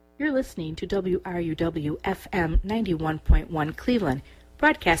You're listening to WRUW FM 91.1 Cleveland,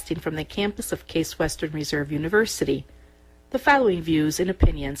 broadcasting from the campus of Case Western Reserve University. The following views and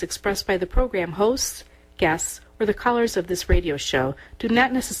opinions expressed by the program hosts, guests, or the callers of this radio show do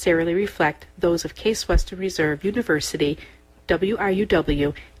not necessarily reflect those of Case Western Reserve University,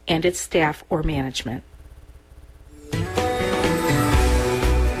 WRUW, and its staff or management.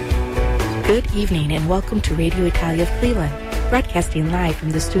 Good evening and welcome to Radio Italia of Cleveland, broadcasting live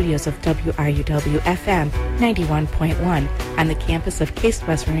from the studios of WRUW FM 91.1 on the campus of Case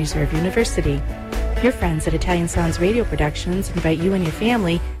Western Reserve University. Your friends at Italian Sounds Radio Productions invite you and your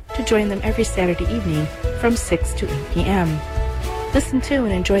family to join them every Saturday evening from 6 to 8 p.m. Listen to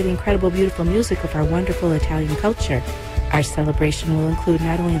and enjoy the incredible, beautiful music of our wonderful Italian culture. Our celebration will include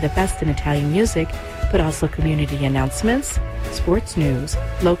not only the best in Italian music, but also community announcements, sports news,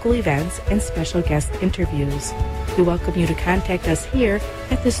 local events, and special guest interviews. We welcome you to contact us here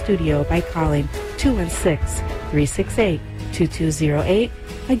at the studio by calling 216-368-2208.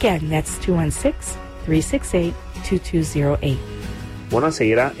 Again, that's 216-368-2208.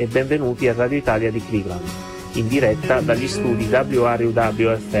 Buonasera e benvenuti a Radio Italia di Cleveland, in diretta dagli studi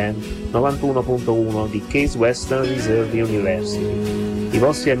WRUW FM 91.1 di Case Western Reserve University. I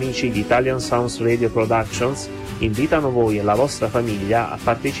vostri amici di Italian Sounds Radio Productions invitano voi e la vostra famiglia a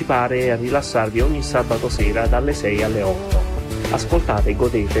partecipare e a rilassarvi ogni sabato sera dalle 6 alle 8. Ascoltate e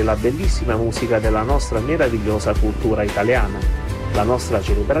godete la bellissima musica della nostra meravigliosa cultura italiana. La nostra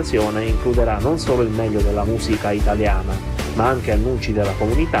celebrazione includerà non solo il meglio della musica italiana, ma anche annunci della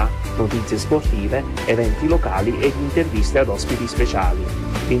comunità, notizie sportive, eventi locali ed interviste ad ospiti speciali.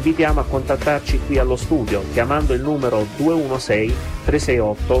 Vi invitiamo a contattarci qui allo studio chiamando il numero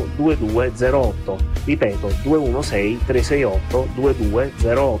 216-368-2208, ripeto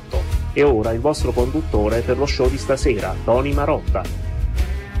 216-368-2208. E ora il vostro conduttore per lo show di stasera, Tony Marotta.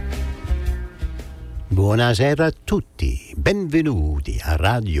 Buonasera a tutti, benvenuti a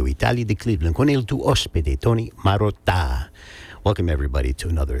Radio Italia di Cleveland con il tuo ospite Tony Marotta. Welcome everybody to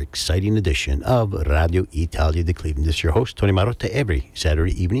another exciting edition of Radio Italia di Cleveland. This is your host, Tony Marotta, every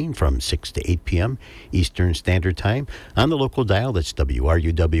Saturday evening from 6 to 8 p.m. Eastern Standard Time on the local dial. That's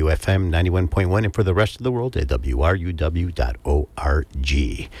WRUW-FM 91.1 and for the rest of the world at WRUW.org.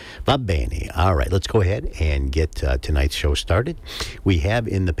 Va bene. All right, let's go ahead and get tonight's show started. We have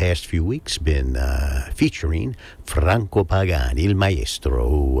in the past few weeks been featuring Franco Pagani, il maestro,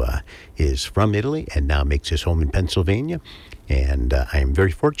 who is from Italy and now makes his home in Pennsylvania. And I am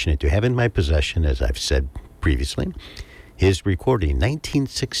very fortunate to have in my possession, as I've said previously, his recording,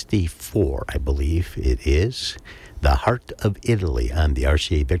 1964, I believe it is, The Heart of Italy, on the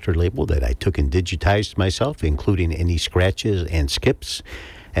RCA Victor label that I took and digitized myself, including any scratches and skips,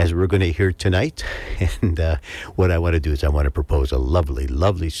 as we're going to hear tonight. And what I want to do is I want to propose a lovely,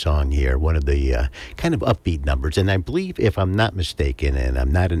 lovely song here, one of the kind of upbeat numbers. And I believe, if I'm not mistaken, and I'm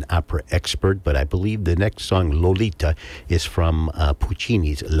not an opera expert, but I believe the next song, Lolita, is from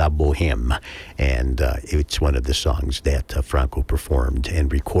Puccini's La Bohème. And it's one of the songs that Franco performed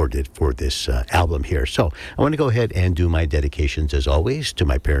and recorded for this album here. So I want to go ahead and do my dedications, as always, to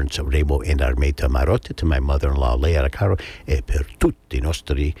my parents, Remo and Armeta Marotta, to my mother-in-law, Lea Arcaro, e per tutti i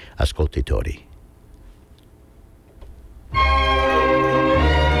nostri ascoltatori.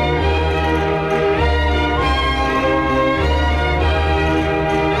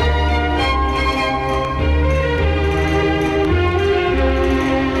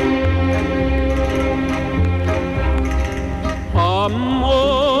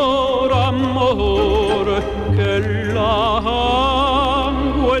 Amor, amor, che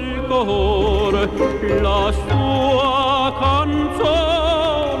langue il cor, la sua canzone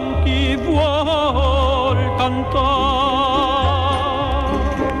vuol cantare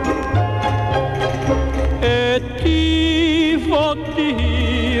e ti fa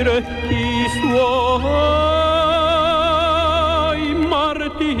dire i suoi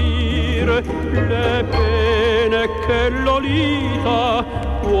martiri, le pene che Lolita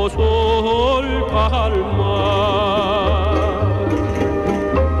può sol calmare.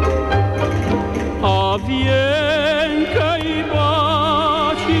 Avvien che i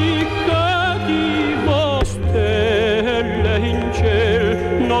baci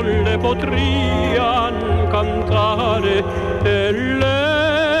non le potrian cantare e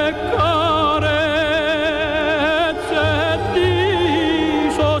le carezze di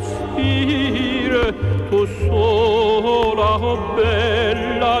sospiro tu sola, oh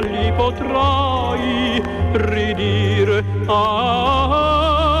bella, li potrai ridire.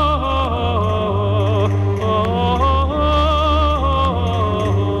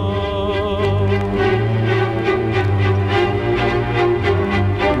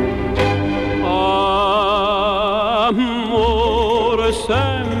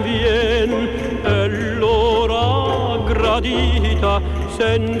 tradita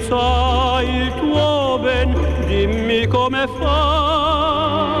senza il tuo ben, dimmi come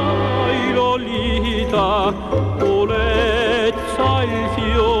fai, Lolita, purezza il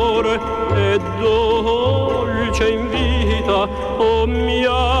fiore e dolce in vita, o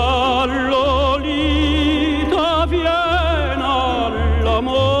mia Lolita, vieni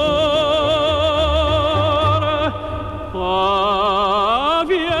all'amore,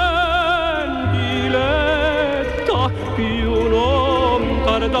 vien diletta, più non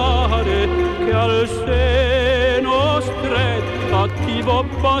tardare, che al seno stretta ti vo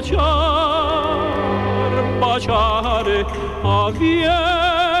baciare,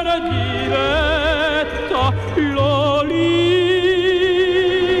 viene diretta, Lolita,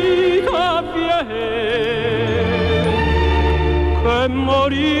 vieni, che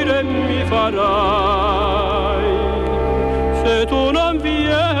morire mi farai se tu non vieni.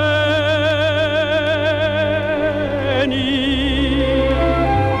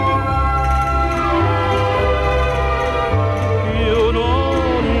 Più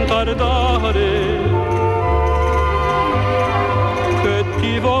non tardare, che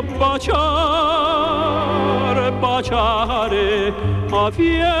ti vo baciare,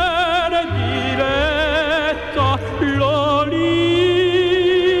 viene diretta, Lolita,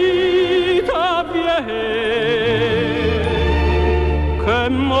 vieni, che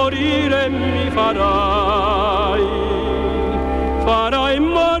morire mi farai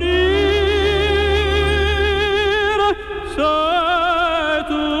morire se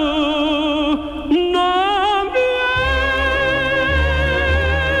tu non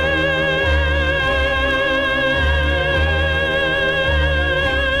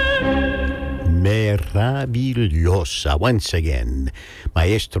Meravigliosa. Once again,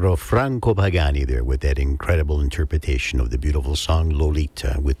 Maestro Franco Pagani there with that incredible interpretation of the beautiful song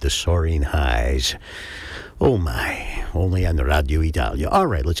Lolita with the soaring highs. Oh my, only on the Radio Italia. All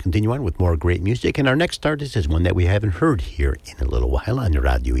right, let's continue on with more great music. And our next artist is one that we haven't heard here in a little while on the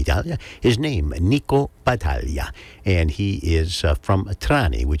Radio Italia. His name, Nico Battaglia. And he is from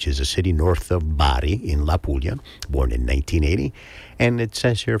Trani, which is a city north of Bari in La Puglia, born in 1980. And it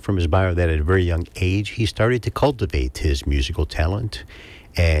says here from his bio that at a very young age, he started to cultivate his musical talent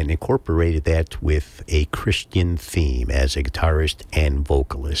and incorporated that with a Christian theme as a guitarist and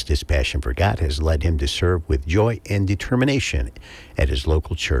vocalist. His passion for God has led him to serve with joy and determination at his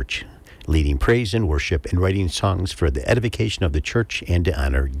local church, leading praise and worship and writing songs for the edification of the church and to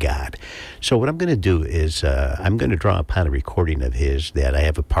honor God. So what I'm going to do is I'm going to draw upon a recording of his that I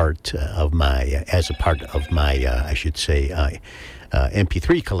have a part of my, I should say,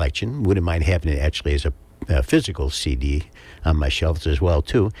 MP3 collection. Wouldn't mind having it actually as a physical CD on my shelves as well,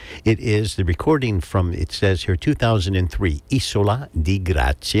 too. It is the recording from, it says here, 2003, Isola di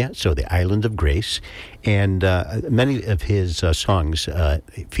Grazia, so the Island of Grace. And many of his songs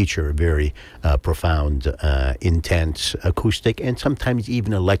feature a very profound, intense acoustic and sometimes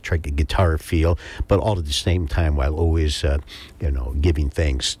even electric guitar feel, but all at the same time while always, giving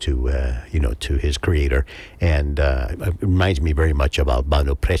thanks to, to his creator. And it reminds me very much about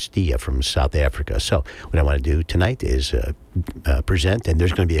Bano Prestia from South Africa. So what I want to do tonight is present, and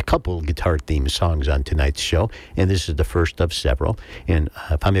there's going to be a couple guitar-themed songs on tonight's show, and this is the first of several. And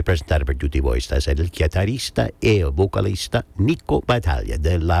fammi presentare per tutti voi stasera il chitarrista e vocalista Nico Battaglia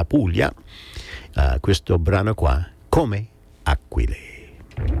della Puglia. Questo brano qua, Come Aquile.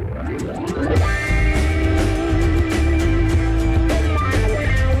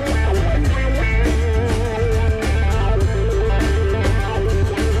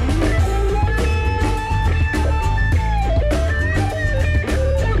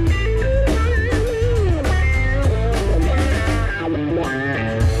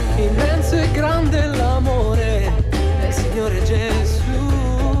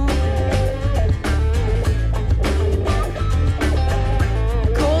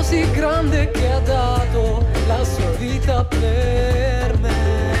 Che ha dato la sua vita per me.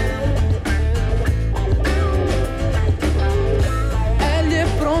 Egli è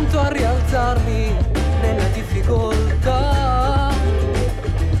pronto a rialzarmi nella difficoltà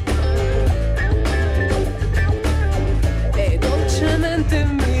e dolcemente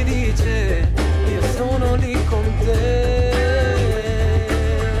mi dice: io sono lì con te.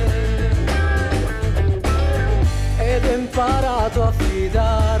 Ed ho imparato a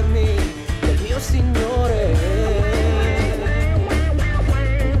fidarmi del mio Signore,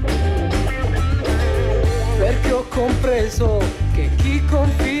 perché ho compreso che chi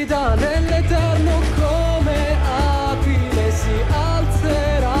confida nell'Eterno come Aquile si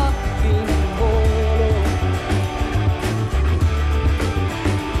alzerà in volo,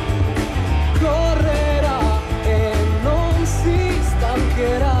 correrà e non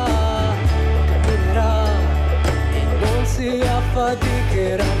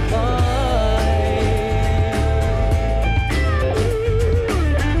affaticherà mai.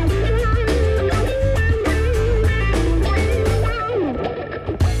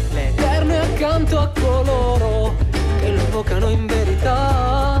 L'Eterno è accanto a coloro che lo invocano in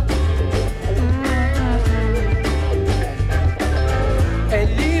verità. E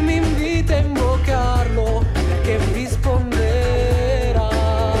lì mi invita a invocarlo perché mi risponderà.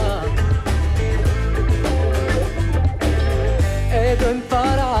 Ed ho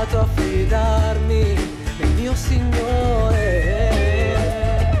imparato a fidarmi del mio Signore,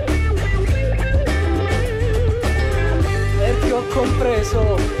 perché ho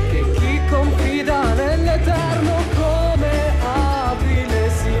compreso che chi confida nell'Eterno come abile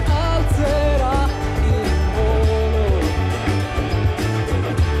si alzerà in volo,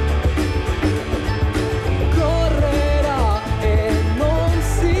 correrà e non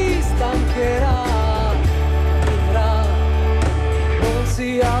si stancherà, camminerà, non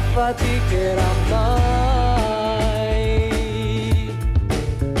si affaticherà mai.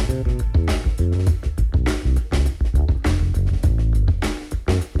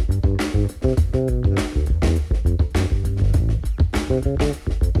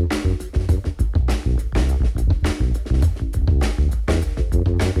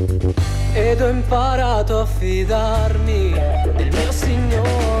 Ed ho imparato a fidarmi del mio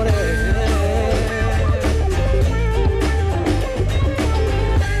Signore,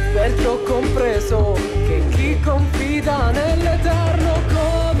 perché ho compreso che chi confida nell'Eterno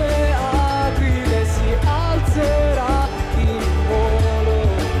come abile si alzerà in volo,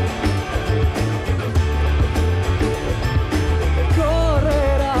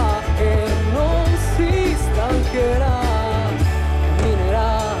 correrà e non si stancherà,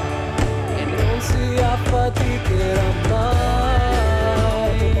 camminerà e non si affaticherà mai.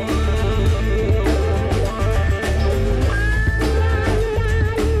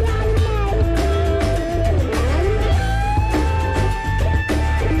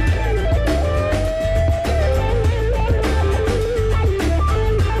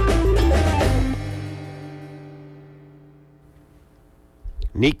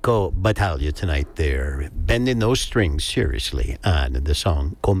 Nico Battaglia tonight there, bending those strings seriously on the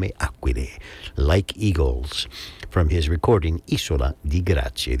song Come Aquile, Like Eagles, from his recording Isola di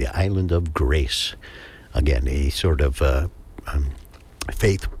Grazie, the Island of Grace. Again, a sort of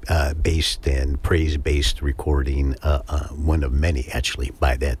faith-based and praise-based recording, one of many, actually,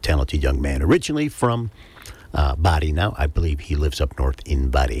 by that talented young man, originally from Bari. Now I believe he lives up north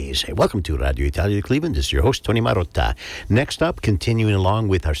in Varese. Welcome to Radio Italia di Cleveland. This is your host, Tony Marotta. Next up, continuing along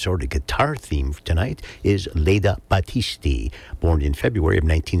with our sort of guitar theme tonight, is Leda Battisti, born in February of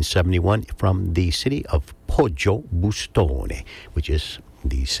 1971 from the city of Poggio Bustone, which is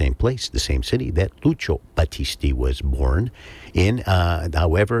the same place, the same city that Lucio Battisti was born in.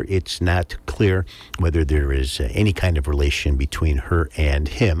 However, it's not clear whether there is any kind of relation between her and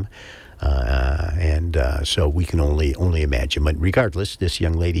him. So we can only imagine. But regardless, this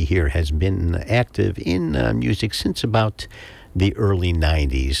young lady here has been active in music since about the early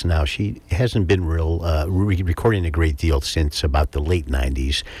 90s. Now, she hasn't been recording a great deal since about the late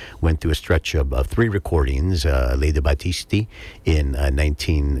 90s. Went through a stretch of 3 recordings, Leda Battisti in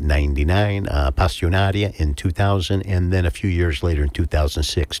 1999, Passionaria in 2000, and then a few years later in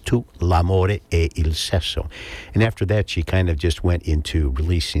 2006, Tu l'amore e il sesso. And after that, she kind of just went into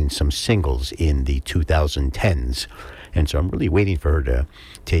releasing some singles in the 2010s. And so I'm really waiting for her to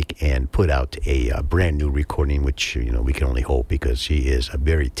take and put out a brand new recording, which, we can only hope, because she is a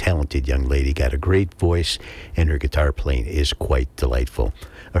very talented young lady, got a great voice, and her guitar playing is quite delightful.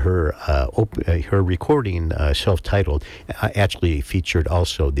 Her recording, self-titled, actually featured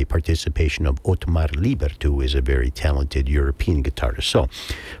also the participation of Otmar Liebert, who is a very talented European guitarist. So,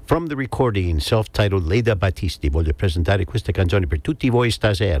 from the recording self-titled Leda Battisti, voglio presentare questa canzone per tutti voi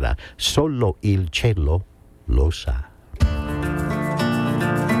stasera, Solo il cielo lo sa.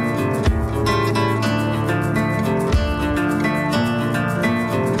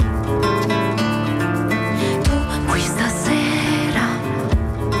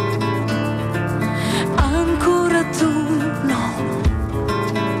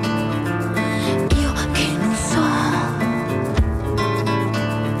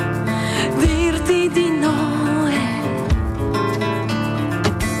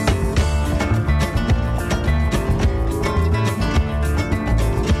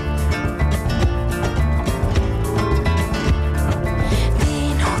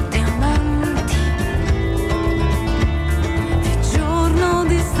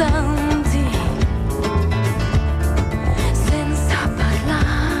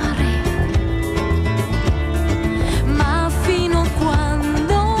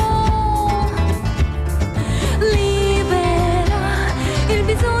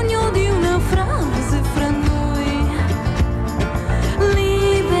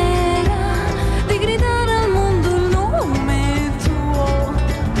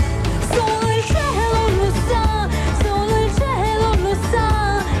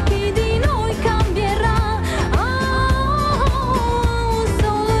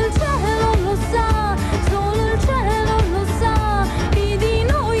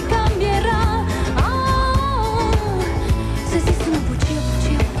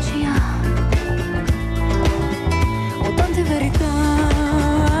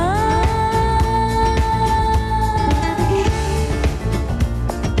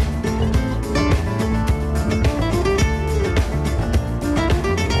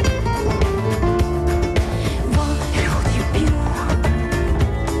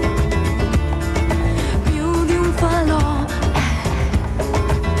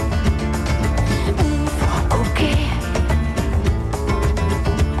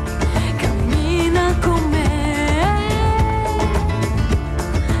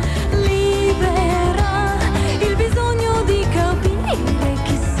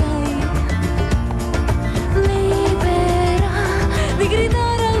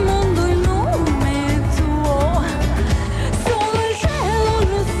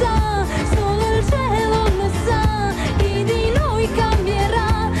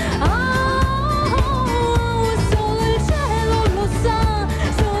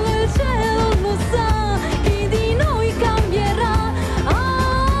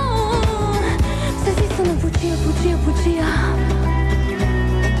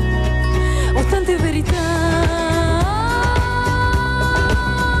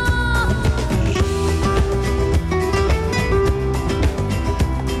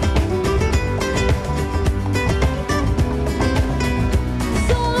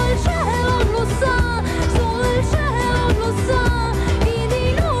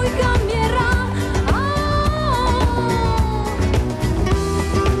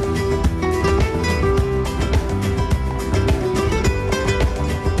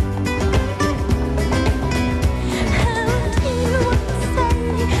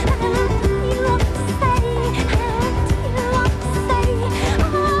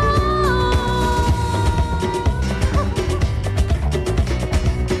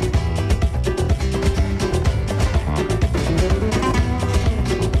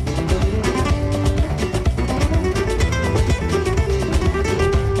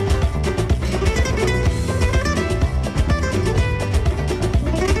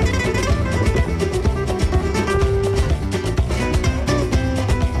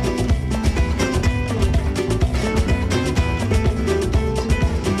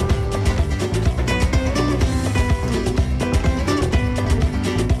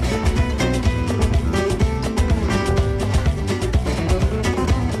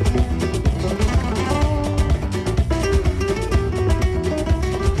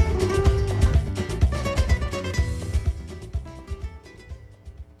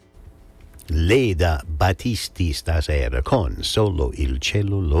 Leda Battisti stasera con Solo il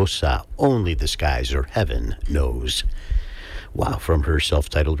cielo lo sa, Only the skies or heaven knows. Wow, from her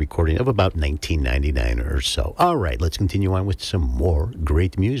self-titled recording of about 1999 or so. All right, let's continue on with some more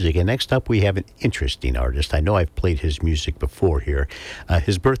great music. And next up, we have an interesting artist. I know I've played his music before here.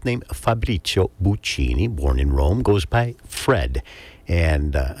 His birth name, Fabrizio Buccini, born in Rome, goes by Fred.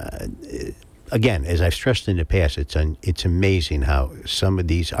 And again, as I've stressed in the past, it's amazing how some of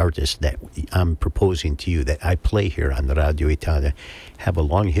these artists that I'm proposing to you, that I play here on the Radio Italia, have a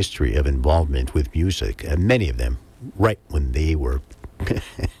long history of involvement with music. Many of them right when they were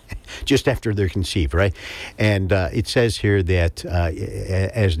just after they're conceived, right? And it says here that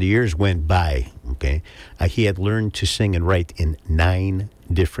as the years went by, he had learned to sing and write in 9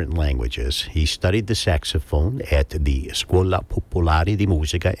 different languages. He studied the saxophone at the Scuola Popolare di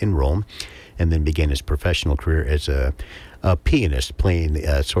Musica in Rome, and then began his professional career as a pianist, playing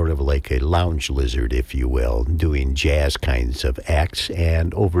sort of like a lounge lizard, if you will, doing jazz kinds of acts.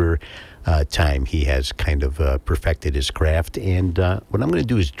 And over time, he has kind of perfected his craft. And what I'm going to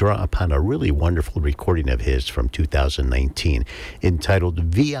do is draw upon a really wonderful recording of his from 2019 entitled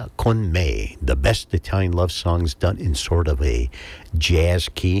Via Con Me, the best Italian love songs done in sort of a jazz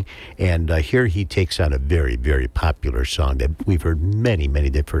key. And here he takes on a very, very popular song that we've heard many,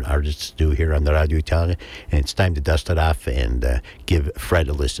 many different artists do here on the Radio Italia. And it's time to dust it off and give Fred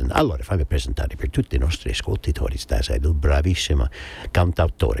a listen. Allora, fammi presentare per tutti i nostri ascoltatori stasera il bravissimo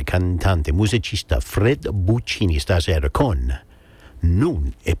cantautore, cantante, musicista Fred Buccini stasera con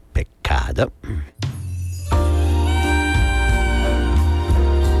Non è peccato.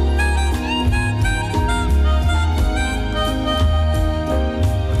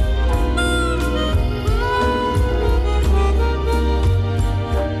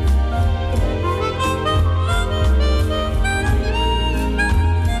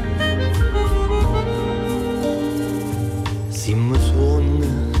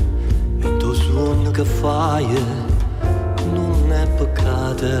 Che fai non è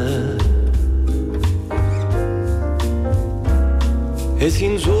peccato, e se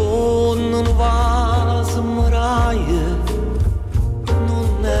in sonno non va a muraie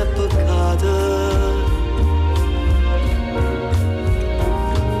non è peccato.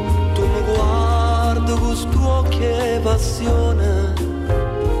 Tu mi guardi con sto occhio e passione,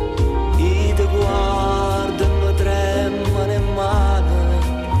 e ti guardi e mi trema le mani.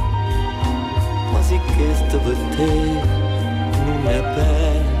 Se questo per te non è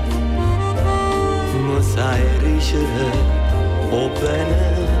bene, ma sai ricevere o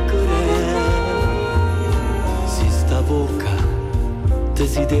bene che si sta bocca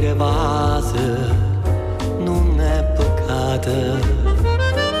desidera vase non è peccato,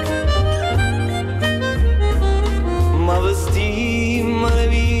 ma vestimmo le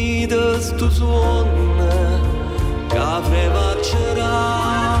vite sto suono che aveva c'era.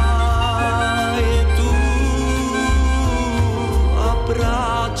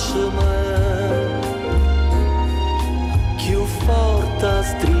 Più forte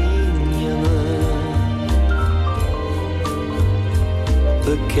stringermi,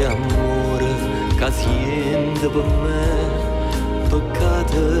 perché amore che siente per me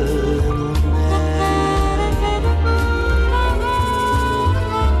peccato non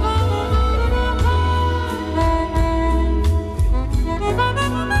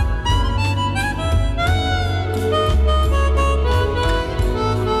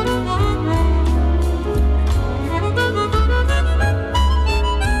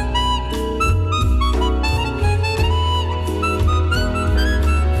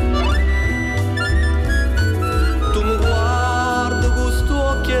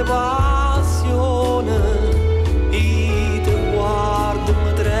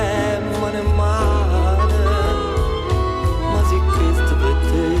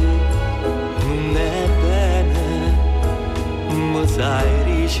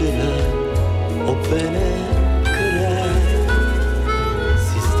o bene che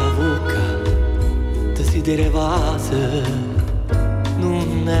si sta bocca desidera vase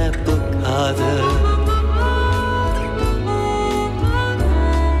non è peccato,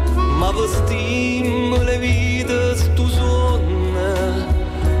 ma vestimmo le vite stu sonno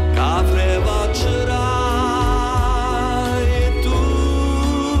che aveva c'era.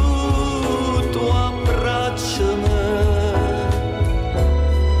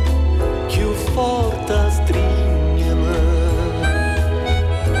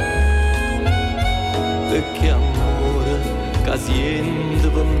 Che amore che siente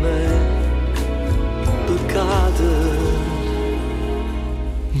per me peccato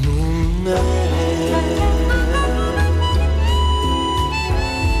non è.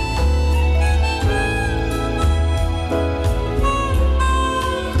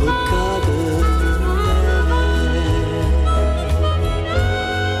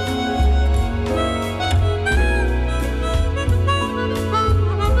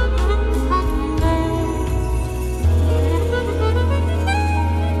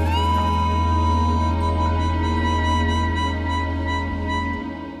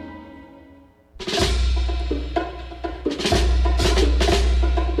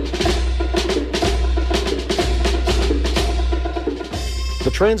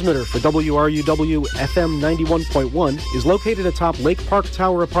 transmitter for WRUW FM 91.1 is located atop Lake Park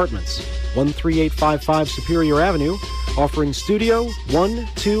Tower Apartments, 13855 Superior Avenue, offering studio, 1,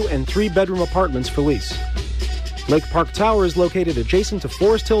 2, and 3 bedroom apartments for lease. Lake Park Tower is located adjacent to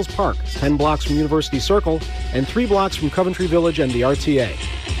Forest Hills Park, 10 blocks from University Circle, and 3 blocks from Coventry Village and the RTA.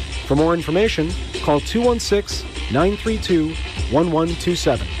 For more information, call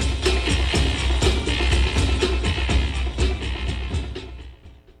 216-932-1127.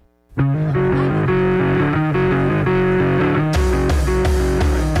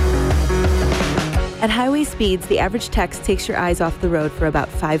 At highway speeds, the average text takes your eyes off the road for about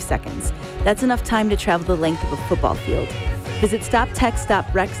 5 seconds. That's enough time to travel the length of a football field. Visit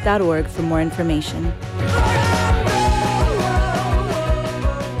stoptextstoprex.org for more information.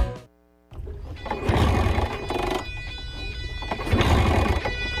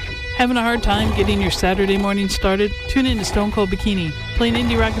 Having a hard time getting your Saturday morning started? Tune in to Stone Cold Bikini, playing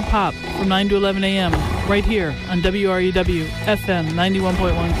indie rock and pop from 9 to 11 a.m. right here on WRUW FM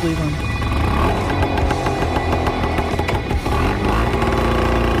 91.1 Cleveland.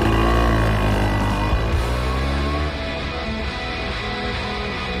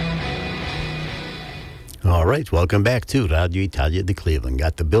 All right, welcome back to Radio Italia de Cleveland.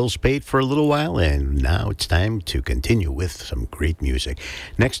 Got the bills paid for a little while, and now it's time to continue with some great music.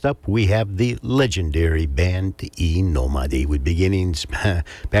 Next up, we have the legendary band I Nomadi, with beginnings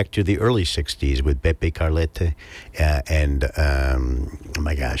back to the early 60s with Beppe Carlette and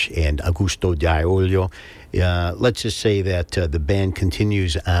Augusto D'Aolio. Let's just say that the band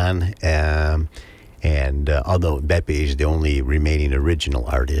continues on. And although Beppe is the only remaining original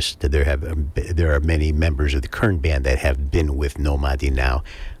artist, there are many members of the current band that have been with Nomadi now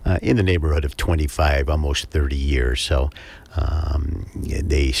in the neighborhood of 25, almost 30 years. So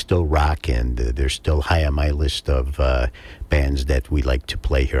they still rock, and they're still high on my list of bands that we like to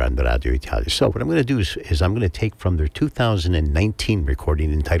play here on the Radio Italia. So what I'm going to do is I'm going to take from their 2019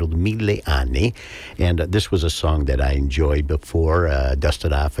 recording entitled Mille Anni, and this was a song that I enjoyed before, dust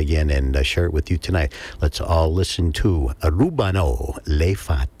it off again and share it with you tonight. Let's all listen to Rubano le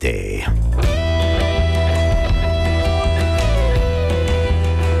Fate.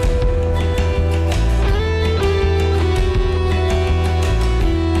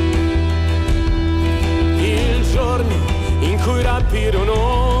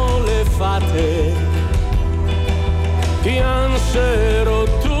 Rapirono le fate, piansero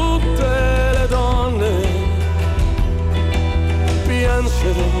tutte le donne,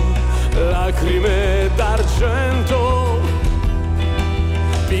 piansero lacrime d'argento,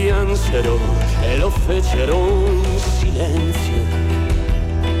 piansero e lo fecero in silenzio.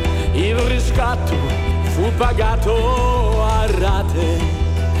 Il riscatto fu pagato a rate,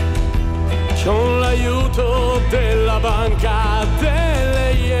 con l'aiuto della banca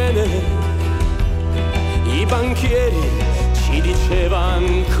delle Iene. I banchieri ci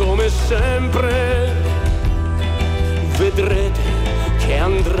dicevano come sempre: vedrete che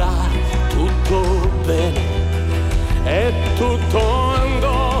andrà tutto bene. E tutto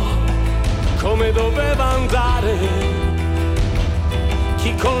andò come doveva andare.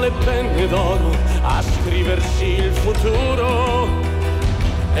 Chi con le penne d'oro a scriversi il futuro,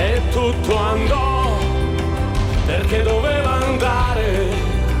 e tutto andò perché doveva andare.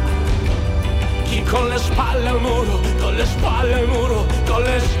 Chi con le spalle al muro, con le spalle al muro, con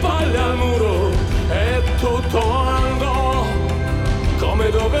le spalle al muro, e tutto andò come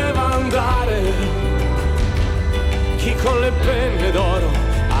doveva andare. Chi con le penne d'oro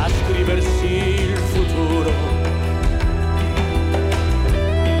a scriversi il futuro.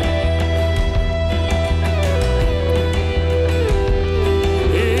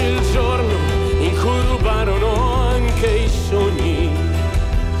 Anche i sogni,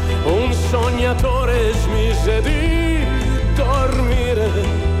 un sognatore smise di dormire,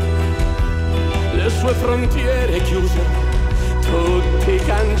 le sue frontiere chiusero tutti i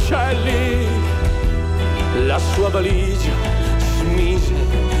cancelli, la sua valigia smise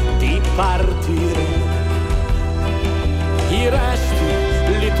di partire. I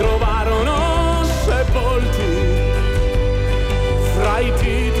resti li trovarono sepolti fra i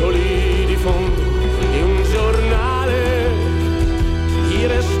titoli di fondo di un giornale. I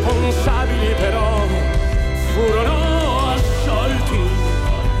responsabili però furono assolti.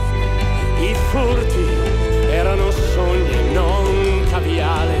 I furti erano sogni e non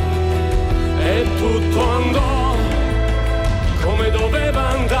caviale. E tutto andò come doveva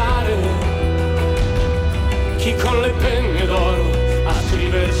andare. Chi con le penne d'oro a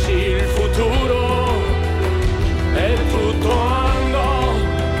scriversi il futuro. E tutto andò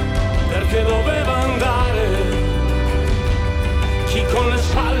perché doveva andare. Chi con le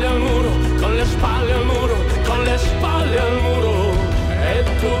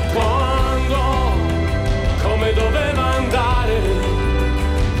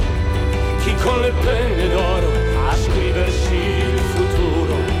con le penne d'oro a scriversi il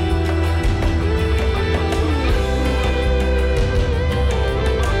futuro.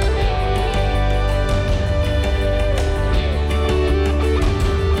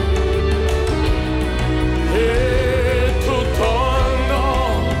 E tutto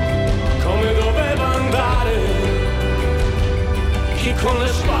andò come doveva andare. Chi con le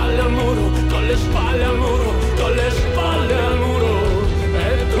spalle al muro, con le spalle al muro, con le spalle al muro.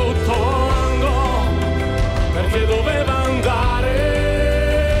 E tutto andò perché doveva andare.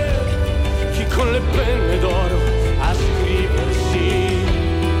 Chi con le penne d'oro a scriversi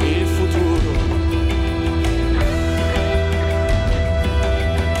il futuro.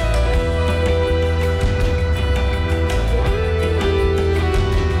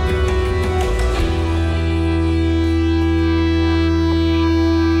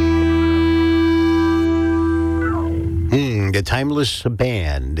 The Timeless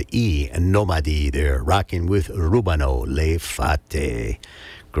Band, I Nomadi, they're rocking with Rubano Le Fate.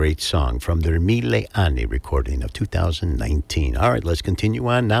 Great song from their Mille Anni recording of 2019. All right, let's continue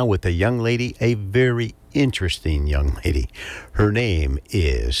on now with a young lady, a very interesting young lady. Her name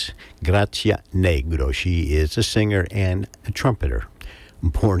is Grazia Negro. She is a singer and a trumpeter.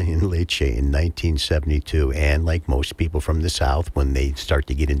 Born in Lecce in 1972, and like most people from the South, when they start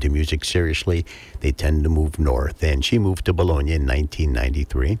to get into music seriously, they tend to move north. And she moved to Bologna in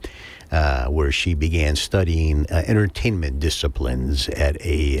 1993, where she began studying entertainment disciplines at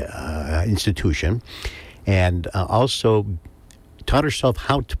a institution, and also taught herself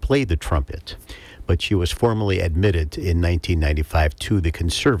how to play the trumpet. But she was formally admitted in 1995 to the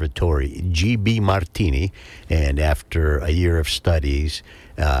Conservatory G.B. Martini, and after a year of studies,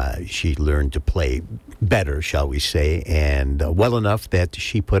 she learned to play better, shall we say, and well enough that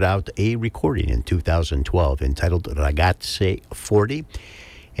she put out a recording in 2012 entitled Ragazze 40.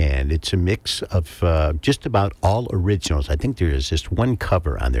 And it's a mix of just about all originals. I think there is just one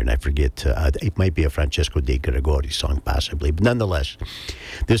cover on there, and I forget. It might be a Francesco De Gregori song, possibly. But nonetheless,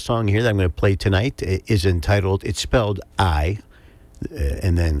 this song here that I'm going to play tonight is entitled, it's spelled I,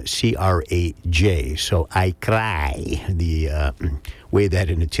 and then C-R-A-J. So I cry, the way that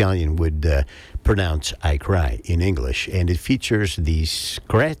an Italian would pronounce I cry in English. And it features the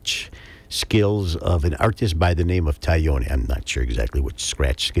scratch skills of an artist by the name of Taglioni. I'm not sure exactly what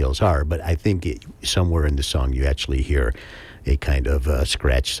scratch skills are, but I think somewhere in the song you actually hear a kind of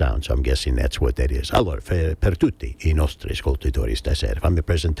scratch sound, so I'm guessing that's what that is. Allora, per tutti i nostri ascoltatori stasera, fammi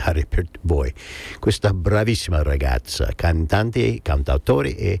presentare per voi questa bravissima ragazza, cantante,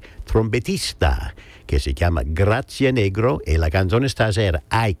 cantautore e trombetista, che si chiama Grazia Negro, e la canzone stasera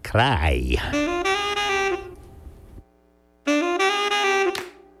I Cry.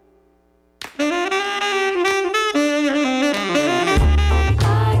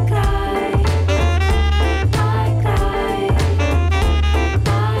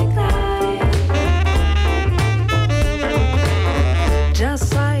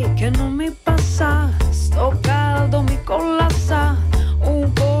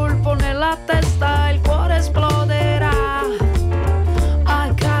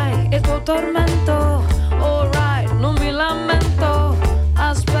 Tormento, alright, non mi lamento,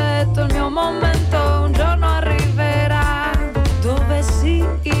 aspetto il mio momento, un giorno arriverà, dovessi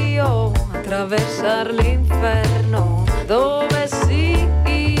io attraversare l'inferno, dovessi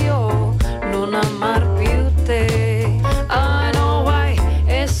io non amar più te, I know why,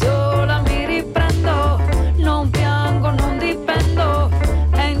 e sola mi riprendo, non piango, non dipendo,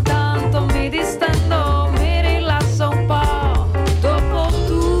 e intanto mi distendo, mi rilasso un po', dopo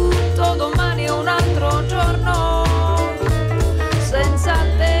domani è un altro giorno, senza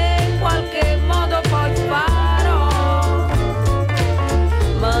te in qualche modo poi farò,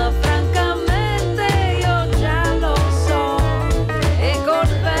 ma francamente io già lo so, e col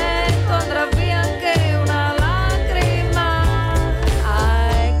vento andrà via anche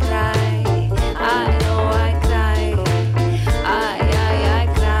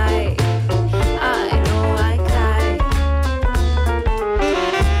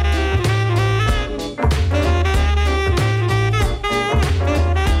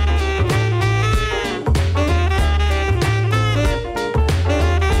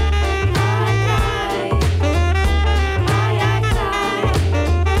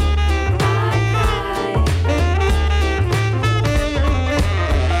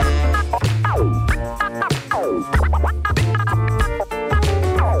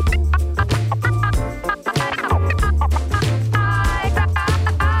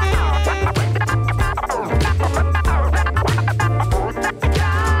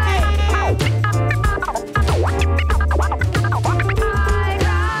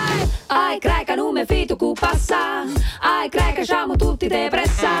Ai crai che siamo tutti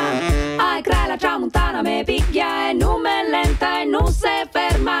depressa, ai crai la tramontana me piglia e non me lenta e non se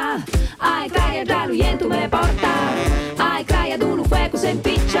ferma. Ai crai e già lui tu me porta, ai crai ad uno fuoco se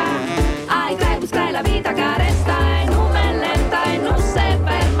impiccia, ai crai buscrai la vita che resta e non me lenta e non se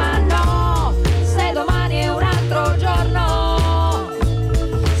ferma. No, se domani è un altro giorno,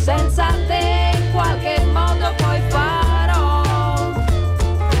 senza te in qualche modo poi farò,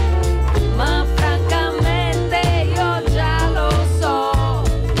 ma francamente io già lo so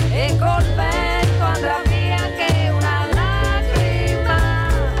e col vento andrà via anche una lacrima.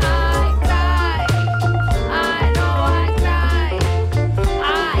 I cry, I know I cry,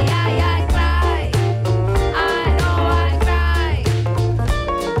 I cry, I know I cry.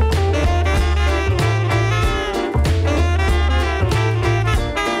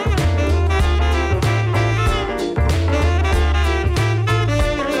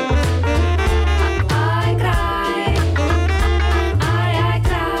 I cry, I cry,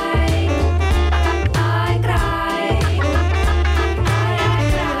 I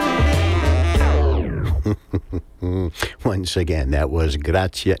cry. Once again, that was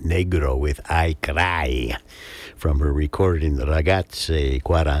Grazia Negro with I Cry from her recording Ragazze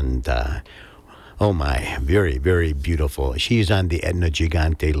 40. Oh my, very, very beautiful. She's on the Etna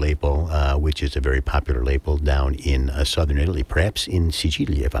Gigante label, which is a very popular label down in southern Italy, perhaps in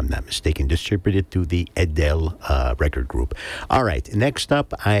Sicilia, if I'm not mistaken, distributed through the Edel record group. All right, next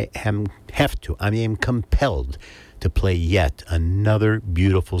up, I am compelled to play yet another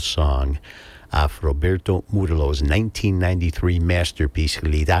beautiful song of Roberto Murillo's 1993 masterpiece,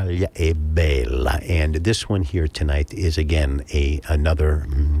 L'Italia è Bella. And this one here tonight is, again, another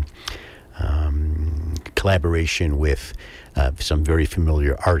collaboration with some very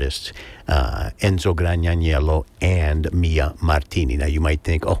familiar artists, Enzo Gragnaniello and Mia Martini. Now, you might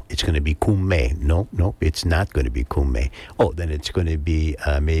think, oh, it's going to be Cumme. No, it's not going to be Cumme. Oh, then it's going to be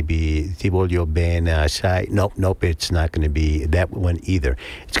maybe Ti voglio bene, sai. Nope, it's not going to be that one either.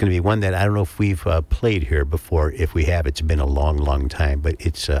 It's going to be one that I don't know if we've played here before. If we have, it's been a long, long time. But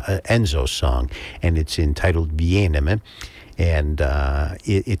it's Enzo's song, and it's entitled Vieneme. And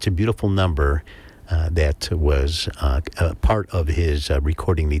it's a beautiful number that was part of his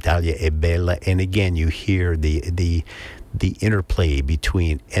recording L'Italia è Bella. And again, you hear the interplay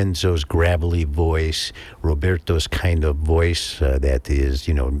between Enzo's gravelly voice, Roberto's kind of voice that is,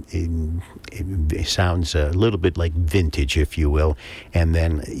 it sounds a little bit like vintage, if you will. And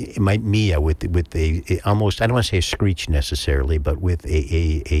then Mia with a almost, I don't want to say a screech necessarily, but with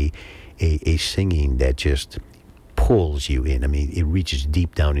a singing that just pulls you in. I mean, it reaches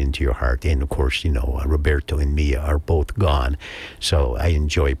deep down into your heart. And of course, Roberto and Mia are both gone. So I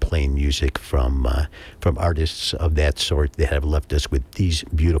enjoy playing music from artists of that sort that have left us with these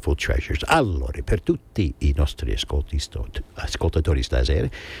beautiful treasures. Allora, per tutti I nostri ascoltatori stasera,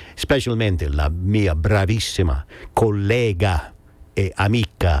 specialmente la mia bravissima collega e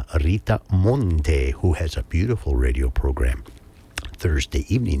amica Rita Monte, who has a beautiful radio program Thursday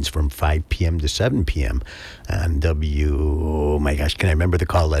evenings from 5 p.m. to 7 p.m. on oh my gosh, can I remember the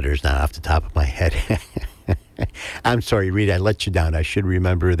call letters now off the top of my head? I'm sorry, Rita, I let you down. I should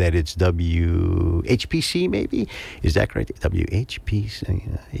remember that it's WHPC, maybe? Is that correct?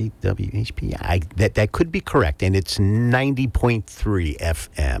 WHPC? That could be correct, and it's 90.3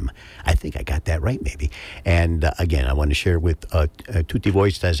 FM. I think I got that right, maybe. And again, I want to share with tutti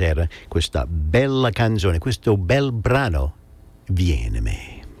voi stasera questa bella canzone, questo bel brano,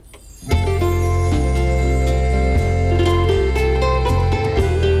 Vieneme.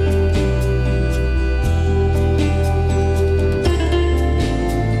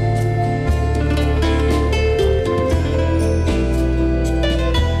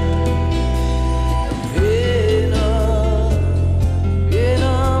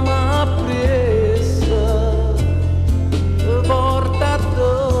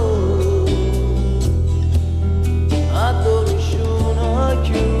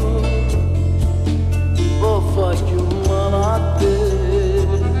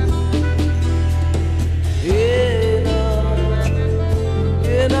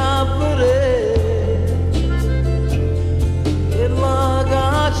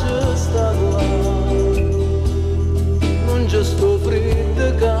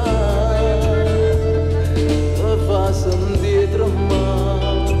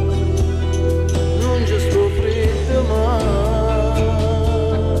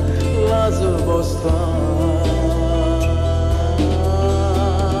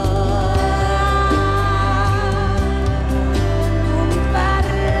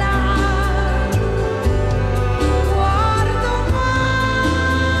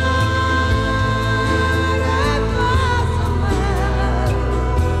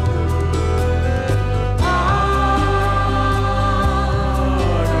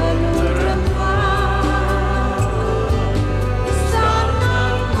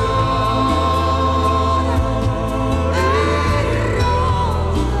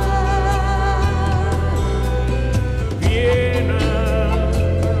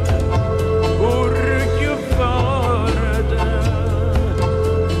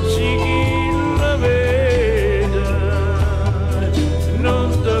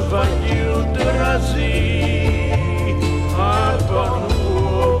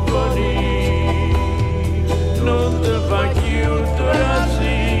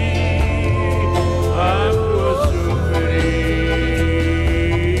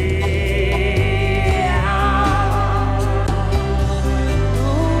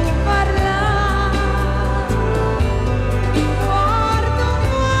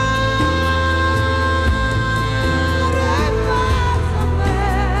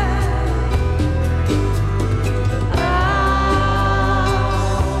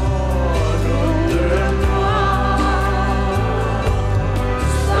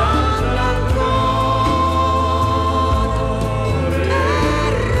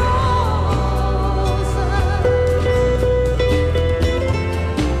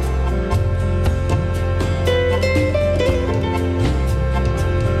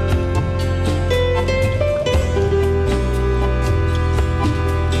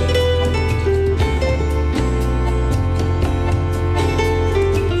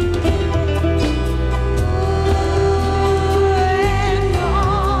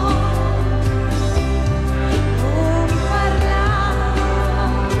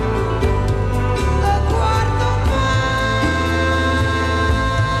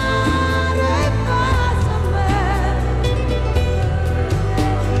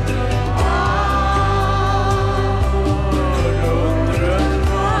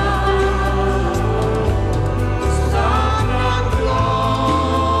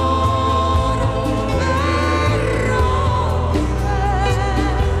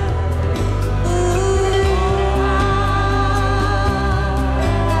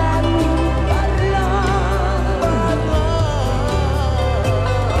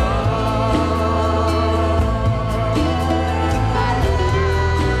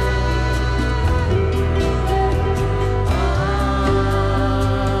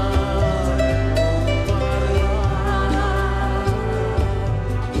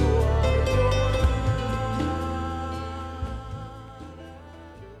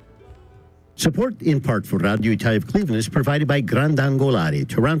 Support in part for Radio Italia of Cleveland is provided by Grandangolari,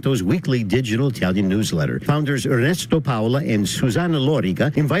 Toronto's weekly digital Italian newsletter. Founders Ernesto Paola and Susanna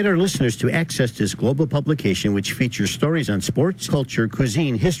Loriga invite our listeners to access this global publication, which features stories on sports, culture,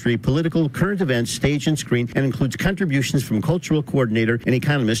 cuisine, history, political, current events, stage and screen, and includes contributions from cultural coordinator and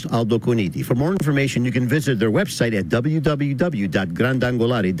economist Aldo Coniti. For more information, you can visit their website at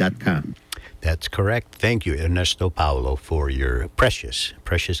www.grandangolari.com. That's correct. Thank you, Ernesto Paolo, for your precious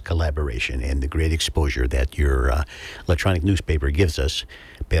collaboration and the great exposure that your electronic newspaper gives us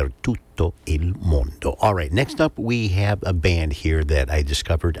per tutto il mondo. All right, next up we have a band here that I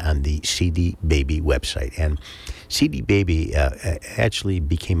discovered on the CD Baby website. And CD Baby actually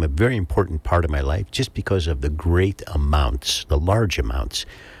became a very important part of my life just because of the large amounts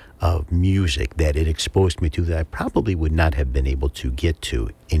of music that it exposed me to that I probably would not have been able to get to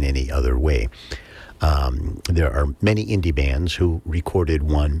in any other way. There are many indie bands who recorded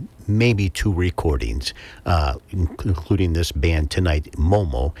one, maybe two recordings, including this band tonight,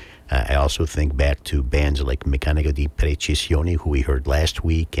 Momo. I also think back to bands like Meccanica di Precisione, who we heard last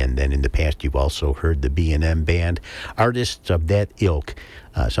week, and then in the past you've also heard the B&M Band. Artists of that ilk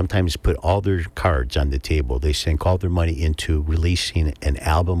sometimes put all their cards on the table. They sink all their money into releasing an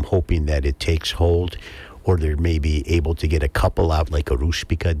album, hoping that it takes hold, or they're maybe able to get a couple out like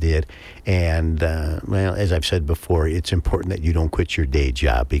Aruspica did. And, well, as I've said before, it's important that you don't quit your day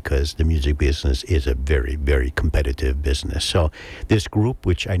job because the music business is a very, very competitive business. So this group,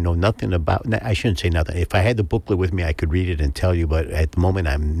 which I know nothing about, I shouldn't say nothing. If I had the booklet with me, I could read it and tell you, but at the moment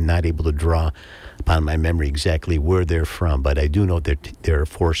I'm not able to draw upon my memory exactly where they're from. But I do know that they're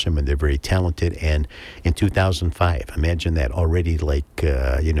foursome and they're very talented. And in 2005, imagine that, already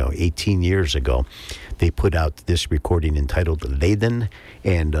 18 years ago, they put out this recording entitled Leiden,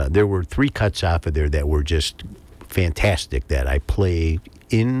 and there were three cuts off of there that were just fantastic that I play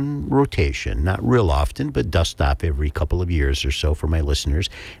in rotation, not real often, but dust off every couple of years or so for my listeners.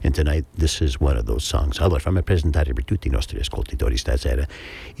 And tonight, this is one of those songs. Allora, fammi presentare per tutti I nostri ascoltatori stasera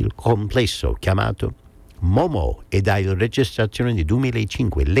il complesso chiamato Momo, e dalla registrazione di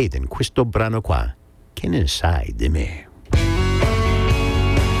 2005, Leiden, questo brano qua. Che ne sai di me?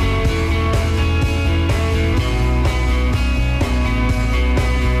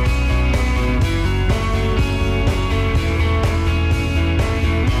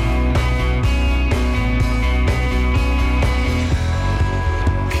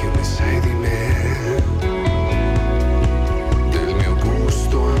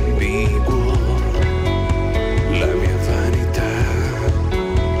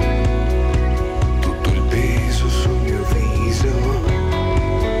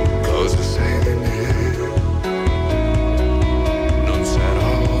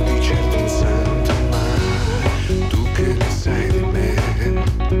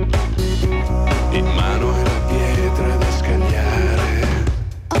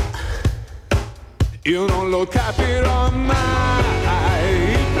 Io non lo capirò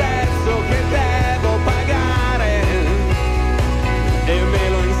mai il prezzo che devo pagare, e me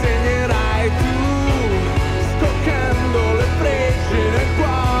lo insegnerai tu, scoccando le frecce nel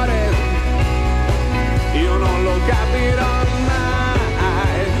cuore. Io non lo capirò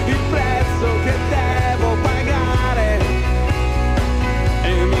mai il prezzo che devo pagare,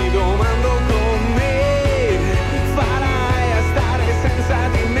 e mi domando come farai a stare senza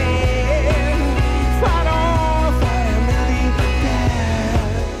di me.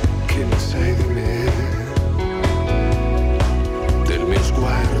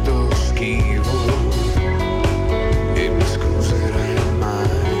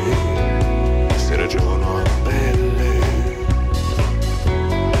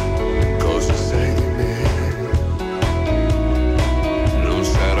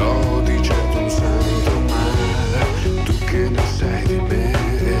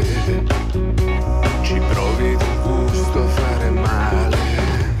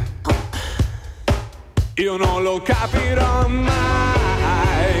 Io non lo capirò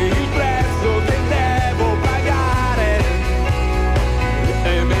mai il prezzo che devo pagare,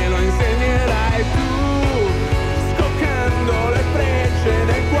 e me lo insegnerai tu, scoccando le frecce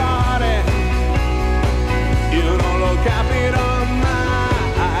del cuore. Io non lo capirò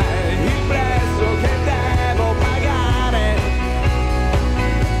mai il prezzo che devo pagare,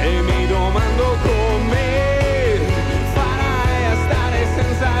 e mi domando come farai a stare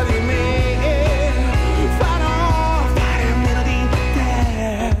senza di me. Farò fare a meno di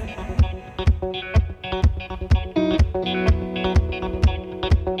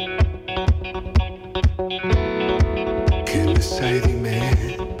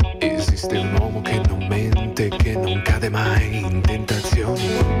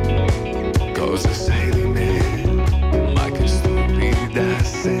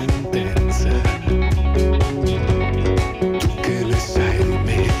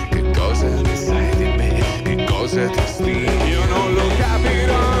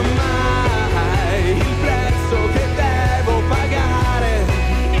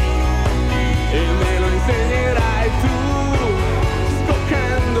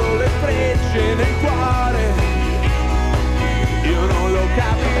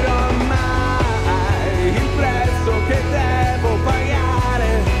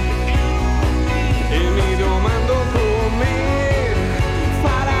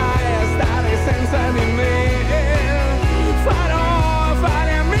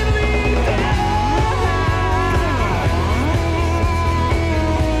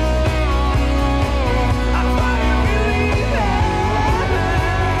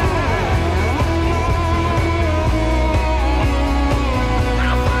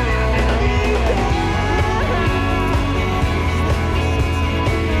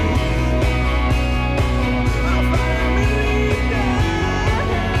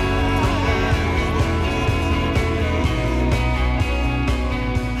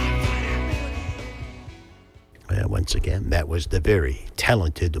once again, that was the very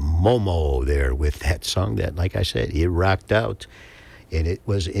talented Momo there with that song that, like I said, it rocked out. And it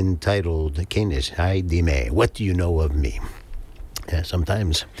was entitled, "Quienes hay de me?" What do you know of me?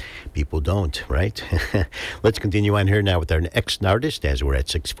 Sometimes people don't, right? Let's continue on here now with our next artist as we're at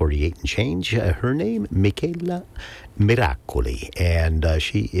 6:48 and change. Her name, Michela Miracoli. And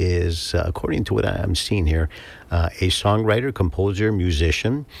she is, according to what I'm seeing here, a songwriter, composer,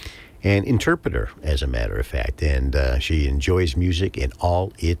 musician, and interpreter, as a matter of fact. And she enjoys music in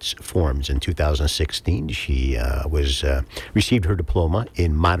all its forms. In 2016, she received her diploma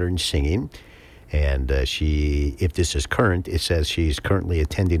in modern singing. And if this is current, it says she's currently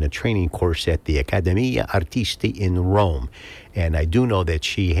attending a training course at the Accademia Artisti in Rome. And I do know that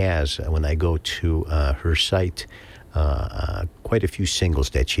she has, when I go to her site, quite a few singles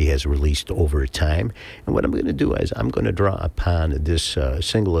that she has released over time. And what I'm going to do is I'm going to draw upon this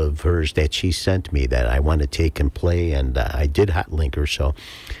single of hers that she sent me that I want to take and play. And I did hot link her, so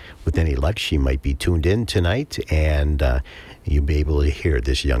with any luck, she might be tuned in tonight. And you'll be able to hear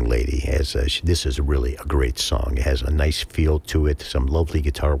this young lady. This is really a great song. It has a nice feel to it, some lovely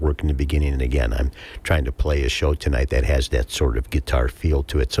guitar work in the beginning. And again, I'm trying to play a show tonight that has that sort of guitar feel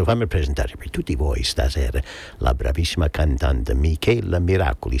to it. So fammi presentare per tutti voi stasera la bravissima cantante Michela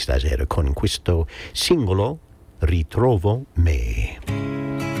Miracoli stasera con questo singolo Ritrovo me.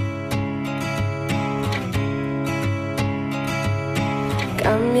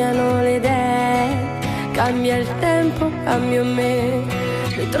 Cambiano le idee, cambia il tempo, cambio me,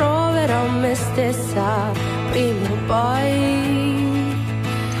 ritroverò me stessa prima o poi.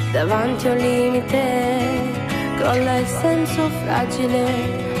 Davanti a un limite, crolla il senso fragile,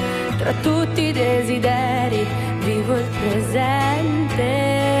 tra tutti i desideri vivo il presente.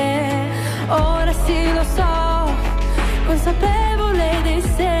 Ora sì lo so, consapevole di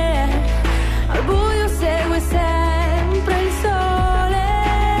sé, al buio segue sempre il sole.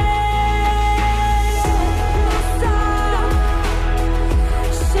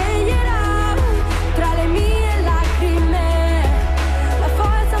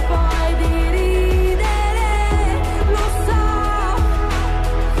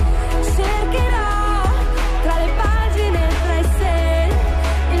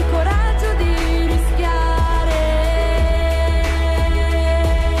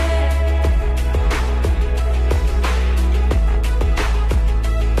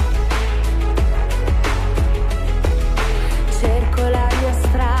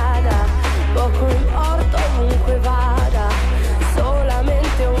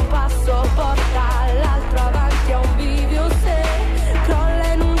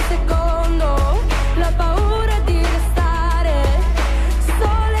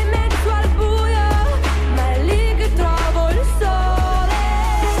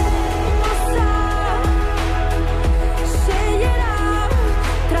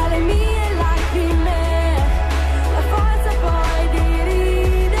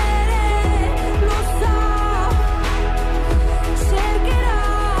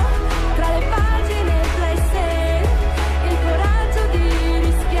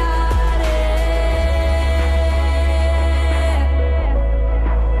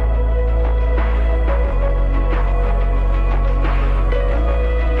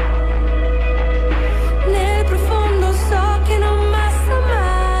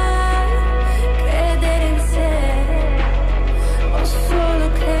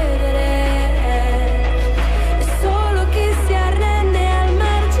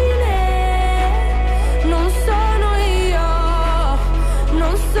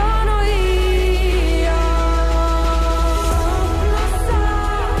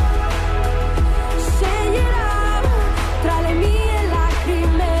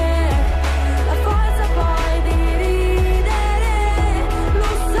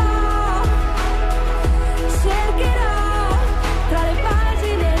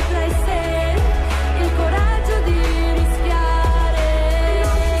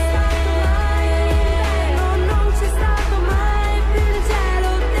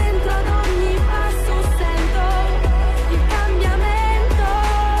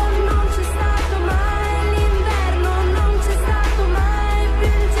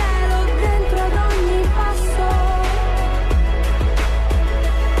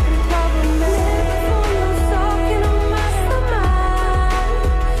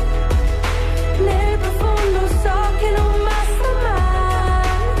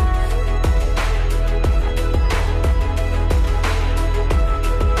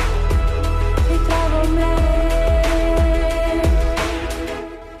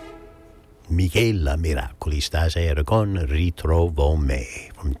 Miracoli. Stasera con Ritrovo Me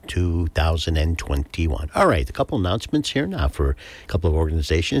from 2021. All right, a couple announcements here now for a couple of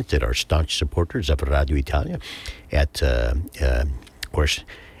organizations that are staunch supporters of Radio Italia at, of course,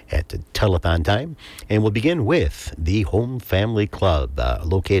 at the telethon time. And we'll begin with the Home Family Club,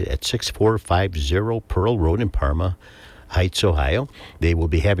 located at 6450 Pearl Road in Parma Heights, Ohio. They will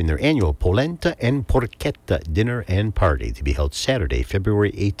be having their annual Polenta and Porchetta dinner and party to be held Saturday,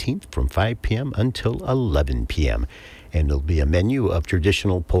 February 18th from 5 p.m. until 11 p.m. And there'll be a menu of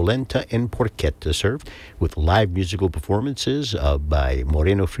traditional polenta and porchetta served with live musical performances by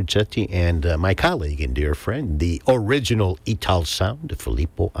Moreno Fruzzetti and my colleague and dear friend, the original Ital Sound,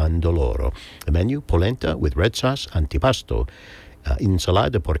 Filippo Andoloro. The menu, polenta with red sauce, antipasto,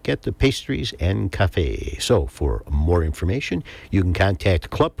 ensalada, porchetta, pastries, and cafe. So for more information, you can contact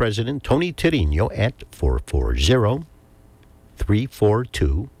Club President Tony Tirino at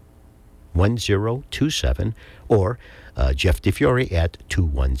 440-342-1027 or Jeff DeFiore at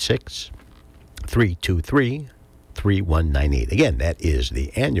 216-323-3198. Again, that is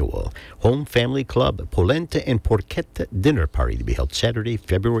the annual Home Family Club Polenta and Porchetta dinner party to be held Saturday,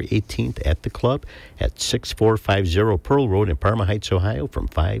 February 18th at the club at 6450 Pearl Road in Parma Heights, Ohio from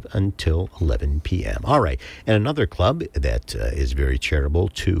 5 until 11 p.m. All right, and another club that is very charitable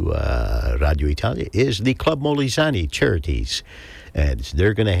to Radio Italia is the Club Molisani Charities. And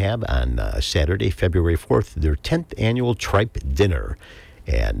they're going to have on Saturday, February 4th, their 10th annual Tripe Dinner.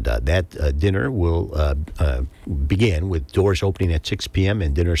 And that dinner will begin with doors opening at 6 p.m.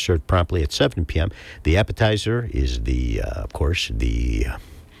 and dinner served promptly at 7 p.m. The appetizer is of course, the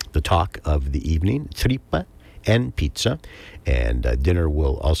talk of the evening, trippa and pizza. And dinner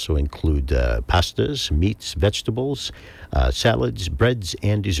will also include pastas, meats, vegetables, salads, breads,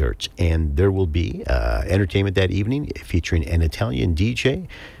 and desserts. And there will be entertainment that evening featuring an Italian DJ,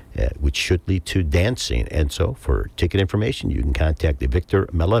 which should lead to dancing. And so for ticket information, you can contact Victor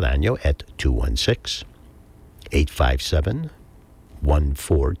Melarano at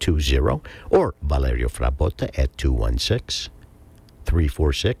 216-857-1420 or Valerio Frabotta at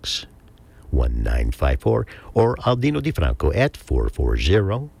 216-346-1954 or Aldino Di Franco at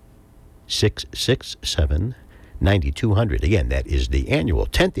 440-667-9200. Again, that is the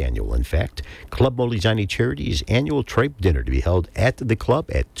 10th annual, in fact, Club Molisani Charities annual Tripe Dinner to be held at the club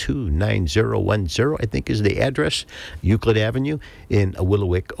at 29010, I think is the address, Euclid Avenue in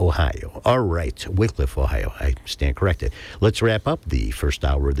Willowick, Ohio. All right, Wycliffe, Ohio. I stand corrected. Let's wrap up the first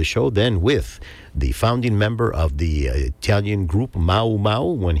hour of the show then with the founding member of the Italian group Mau Mau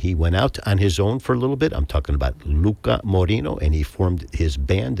when he went out on his own for a little bit. I'm talking about Luca Moreno, and he formed his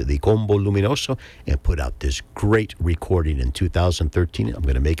band, the Combo Luminoso, and put out this great recording in 2013. I'm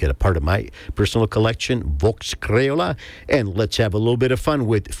going to make it a part of my personal collection, Vox Creola, and let's have a little bit of fun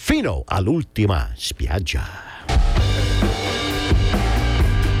with Fino all'ultima spiaggia.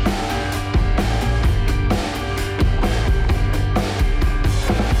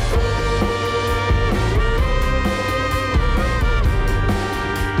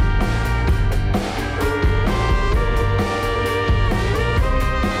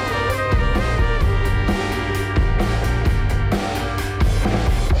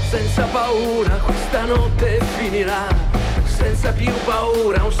 Senza paura questa notte finirà, senza più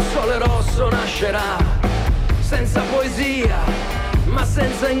paura un sole rosso nascerà, senza poesia ma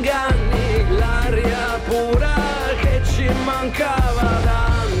senza inganni, l'aria pura che ci mancava da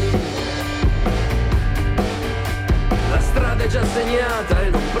anni. La strada è già segnata e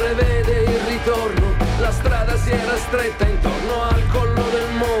non prevede il ritorno, la strada si era stretta intorno al collo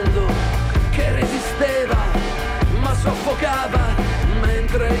del mondo che resisteva ma soffocava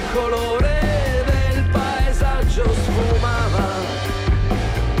mentre il colore del paesaggio sfumava.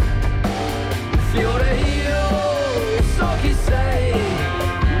 Fiore, io so chi sei,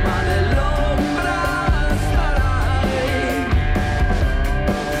 ma nell'ombra starai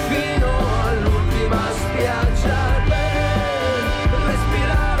fino all'ultima spiaggia per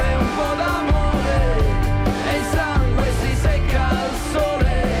respirare un po' d'amore e il sangue si secca al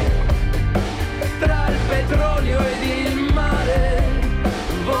sole tra il petrolio ed il mare.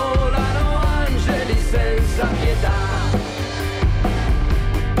 Volano angeli senza pietà.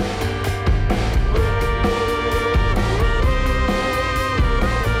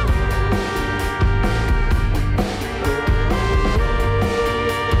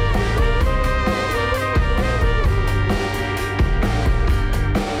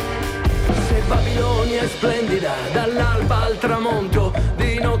 Se Babilonia è splendida dall'alba al tramonto,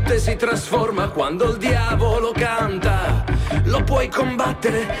 di notte si trasforma quando il diavolo canta. Lo puoi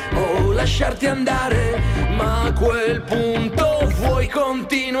combattere o lasciarti andare, ma a quel punto vuoi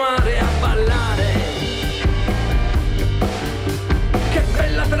continuare a ballare.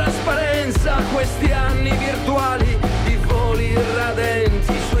 questi anni virtuali di voli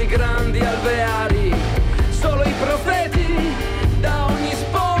radenti sui grandi alveari. Solo i profeti da ogni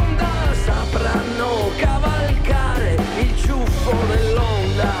sponda sapranno cavalcare il ciuffo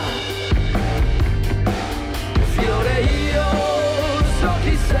dell'onda. Fiore, io so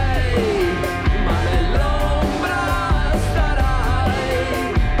chi sei, ma nell'ombra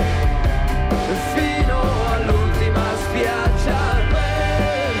starai fino all'ultima spiaggia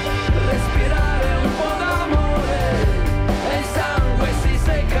per respirare un po' d'amore e il sangue si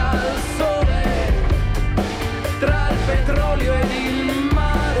secca al sole tra il petrolio ed il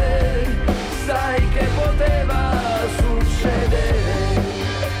mare. Sai che poteva succedere.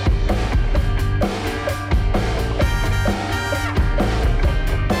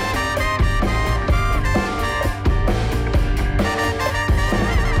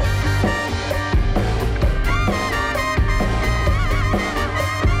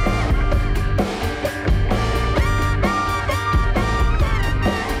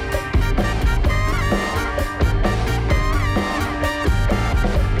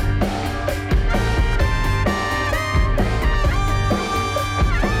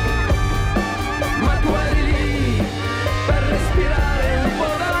 Ma tu eri lì per respirare un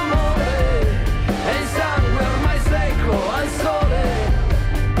po' d'amore e il sangue ormai secco al sole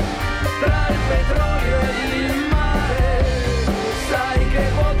tra il petrolio ed il mare. Sai che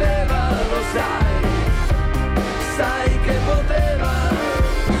poteva, lo sai che poteva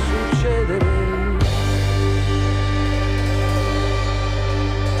succedere.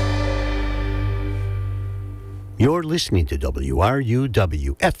 You're listening to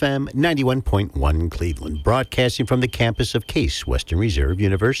WRUW FM 91.1 Cleveland, broadcasting from the campus of Case Western Reserve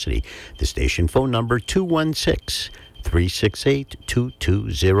University. The station phone number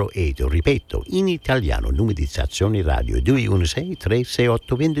 216-368-2208. Ripeto, in italiano, numerizzazione radio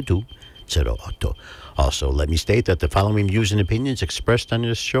 216-368-2208. Also, let me state that the following views and opinions expressed on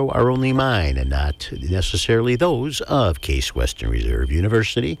this show are only mine and not necessarily those of Case Western Reserve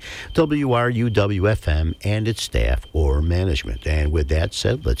University, WRUW-FM, and its staff or management. And with that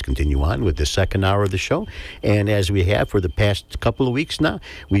said, let's continue on with the second hour of the show. And as we have for the past couple of weeks now,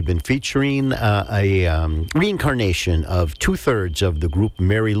 we've been featuring a reincarnation of two-thirds of the group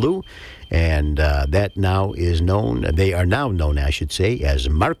Mary Lou. And that now is known, they are now known, I should say, as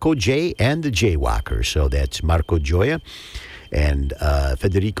Marco J and the Jaywalkers. So that's Marco Gioia and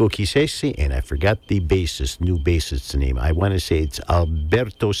Federico Chisesi, and I forgot the bassist, new bassist's name. I want to say it's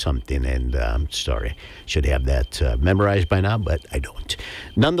Alberto something, and I'm sorry, should have that memorized by now, but I don't.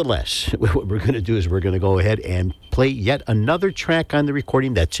 Nonetheless, what we're going to do is we're going to go ahead and play yet another track on the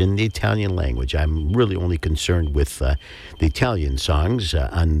recording that's in the Italian language. I'm really only concerned with the Italian songs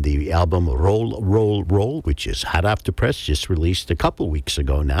on the album Roll, Roll, Roll, which is hot off the press, just released a couple weeks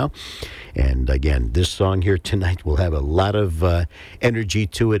ago now. And again, this song here tonight will have a lot of energy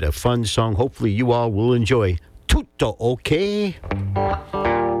to it, a fun song. Hopefully you all will enjoy. Tutto okay?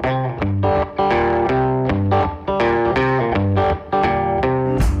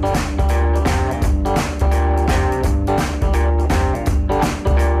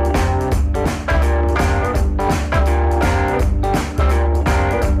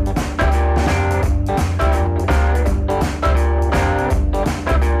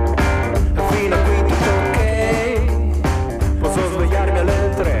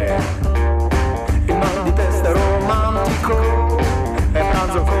 Il mal di testa romantico è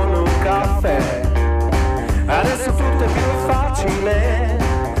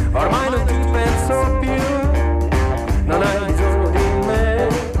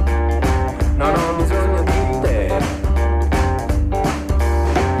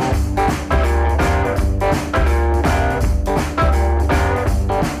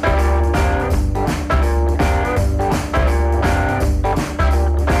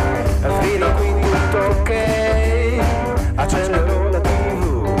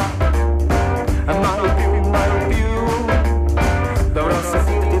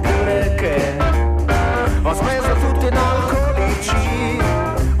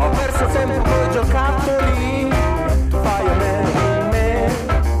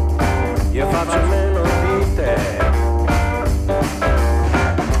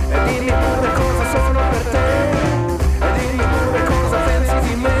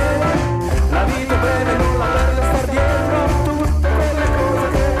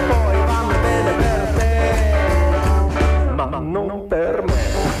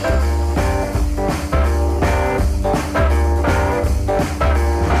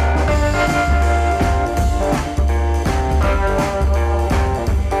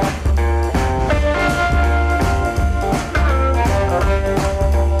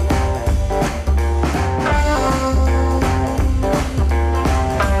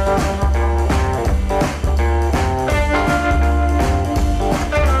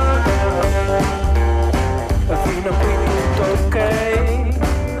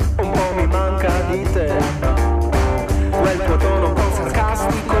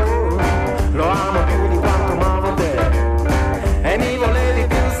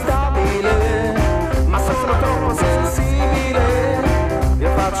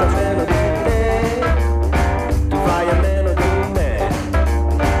faccio a meno di te, tu fai a meno di me.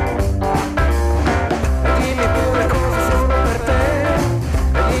 Dimmi pure cosa sono per te,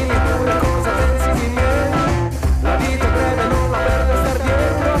 dimmi pure cosa pensi di me. La vita è breve, non la perdo a star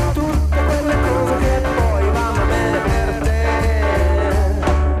dietro tutte quelle cose che poi vanno bene per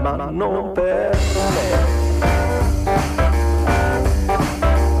te, ma non per me.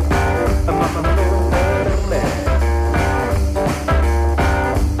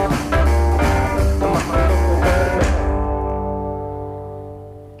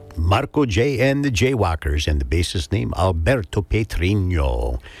 Marco J and the Jaywalkers, and the bassist name Alberto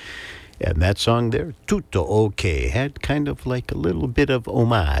Petrigno. And that song there, Tutto Ok, had kind of like a little bit of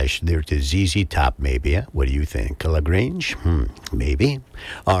homage there to ZZ Top, maybe. Huh? What do you think? LaGrange? Maybe.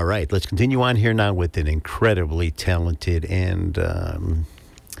 All right, let's continue on here now with an incredibly talented and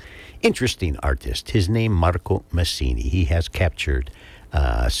interesting artist. His name, Marco Massini. He has captured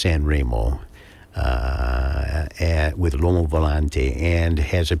Sanremo with L'Uomo Volante and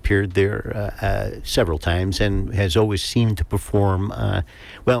has appeared there several times and has always seemed to perform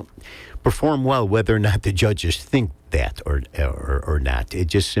well, whether or not the judges think that or not. It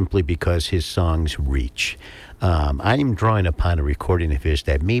just simply because his songs reach. I'm drawing upon a recording of his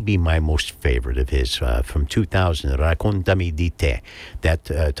that may be my most favorite of his from 2000, Raccontami di te. That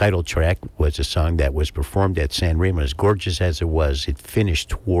title track was a song that was performed at Sanremo. As gorgeous as it was, it finished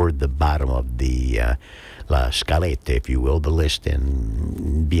toward the bottom of the La Scaletta, if you will, the list,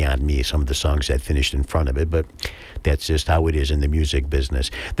 and beyond me, some of the songs that finished in front of it, but that's just how it is in the music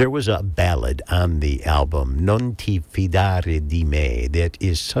business. There was a ballad on the album, Non ti fidare di me, that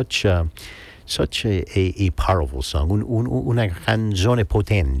is such a powerful song, una canzone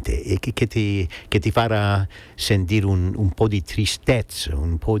potente che ti farà sentire un po' di tristezza,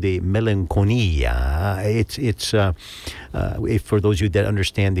 un po' di melancolia. It's for those of you that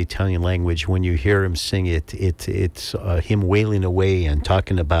understand the Italian language, when you hear him sing it, it's him wailing away and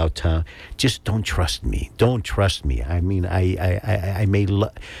talking about just don't trust me. I mean, I may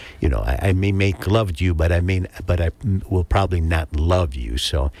I may make love to you, but I will probably not love you.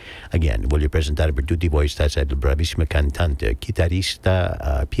 So again, voglio presentare per tutti voi stasera il bravissimo cantante,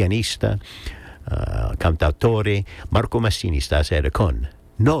 chitarrista, pianista, cantautore Marco Massini stasera con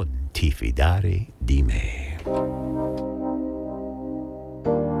Non ti fidare di me.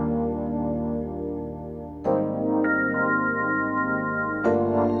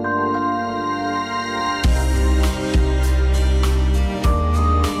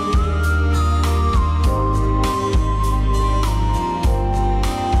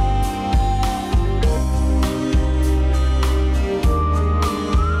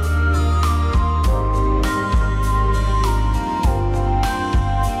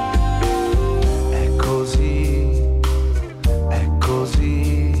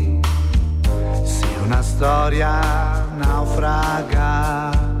 Storia naufraga,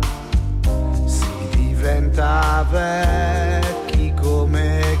 si diventa vecchi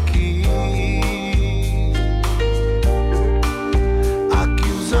come chi ha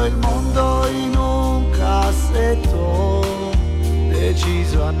chiuso il mondo in un cassetto,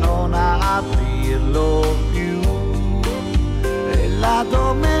 deciso a non aprirlo più, e la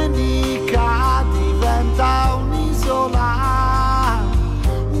domenica diventa un'isola,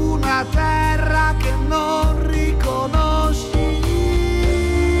 una terra che non riconosci,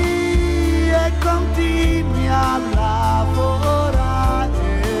 e continui a lavorare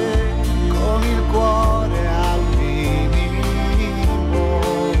con il cuore al minimo,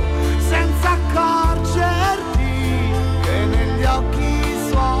 senza accorgerti che negli occhi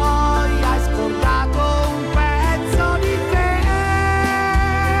suoi hai scordato un pezzo di te.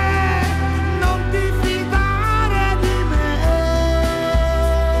 Non ti fidare di me,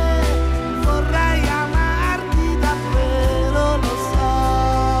 vorrei amarti davvero, lo so,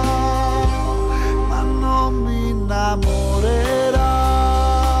 ma non mi innamorerò.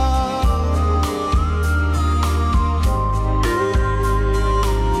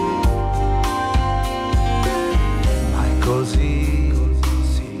 Ma è così,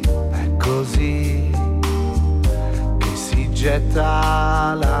 è così che si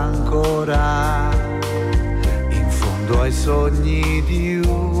getta l'ancora in fondo ai sogni di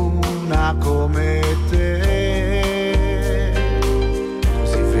una come te,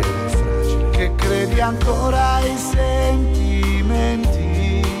 così vero e fragile che credi ancora ai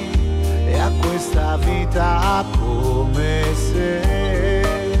sentimenti e a questa vita come se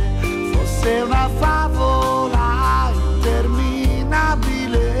fosse una favola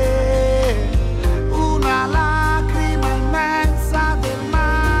interminabile, una lacrima immensa del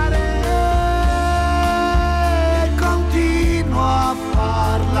mare. Continuo a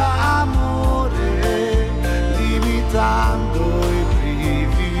farlo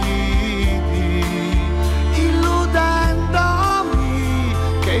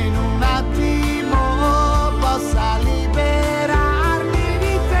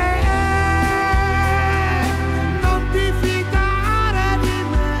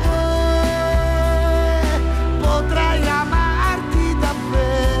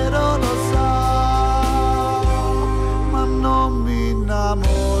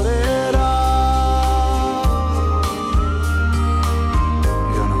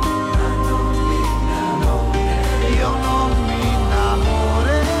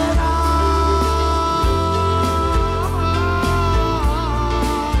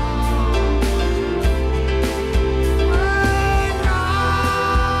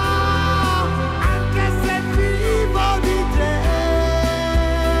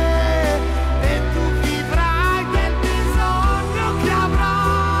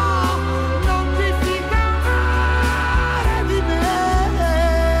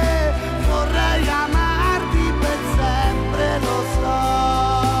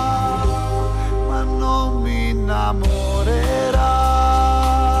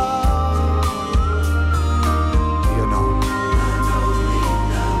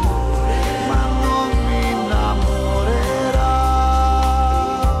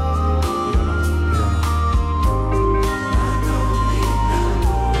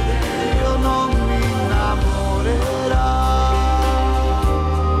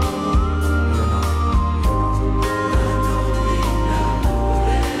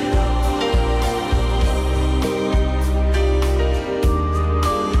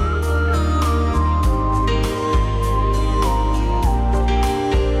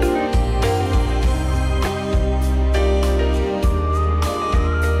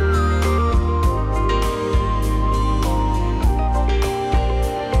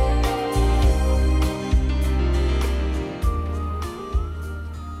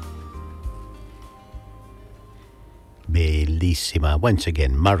bellissima. Once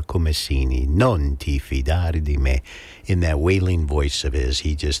again, Marco Messini, Non ti fidare di me. In that wailing voice of his,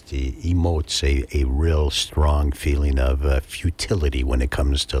 he just emotes a real strong feeling of futility when it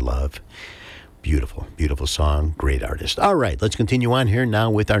comes to love. Beautiful, beautiful song, great artist. All right, let's continue on here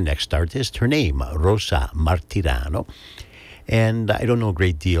now with our next artist. Her name, Rosa Martirano. And I don't know a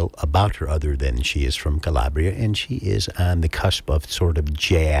great deal about her other than she is from Calabria, and she is on the cusp of sort of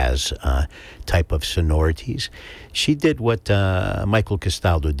jazz type of sonorities. She did what Michael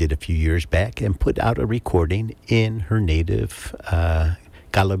Castaldo did a few years back and put out a recording in her native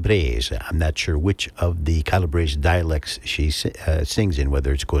Calabrese. I'm not sure which of the Calabrese dialects she sings in,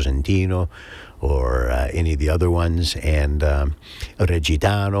 whether it's Cosentino or any of the other ones, and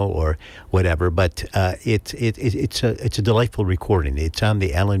Regitano or whatever. But it's a delightful recording. It's on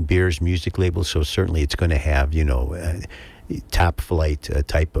the Alan Beers music label, so certainly it's going to have, you know, top flight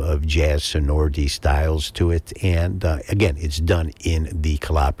type of jazz sonority styles to it. And again, it's done in the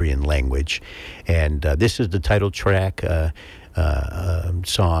Calabrian language. And this is the title track.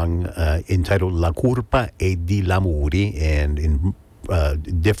 Song entitled La Curpa e di l'amore, and in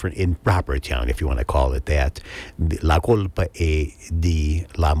different, in proper Italian, if you want to call it that, La colpa e di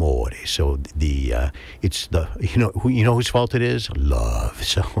l'amore. So it's the, you know whose fault it is? Love.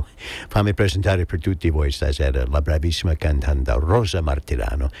 So fammi presentare per tutti voi stasera la bravissima cantante Rosa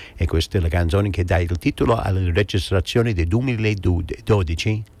Martirano, e questa è la canzone che dà il titolo alla registrazione del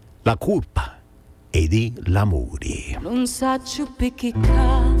 2012, La colpa e di l'amore. Non saccio perché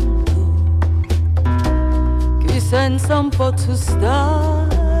canto, che senza un po' tu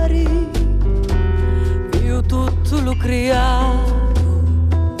stare, io tutto lo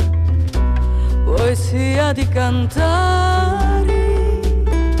creato, poesia di cantare,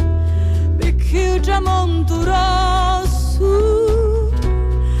 perché io già monto rosso,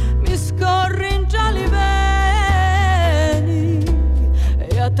 mi scorre in già li veni,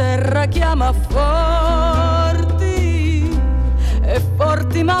 e a terra chiama forti, e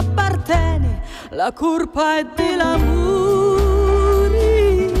forti m'appartieni, la colpa è di l'amore,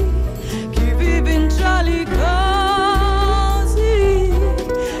 chi vive in gialli casi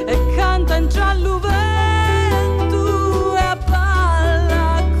e canta in giallo vento e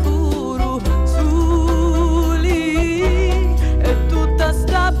balla a curu su lì, e tutta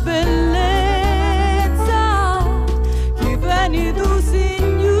sta bellezza chi veni tu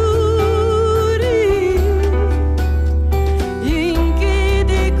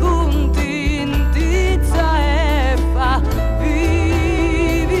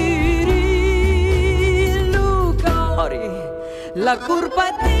la colpa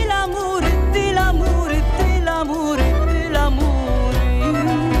è dell'amore, dell'amore, dell'amore, dell'amore,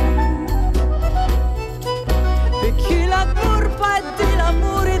 perché la colpa è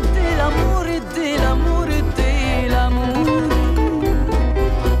dell'amore, dell'amore, dell'amore, dell'amore,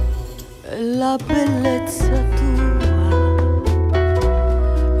 e la bellezza tua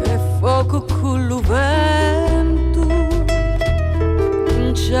è fuoco con lo vento,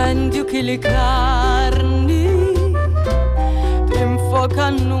 incendio che le carni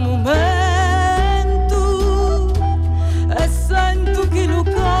infuocano un momento, e sento che lo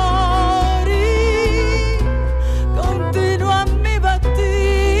cuore continua a mi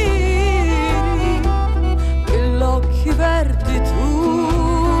battere, e l'occhi verdi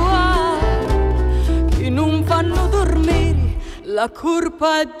tua che non fanno dormire, la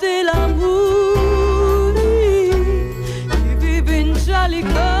colpa è dell'amore, chi vive in gialli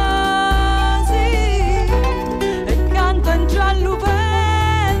casi e canta in giallo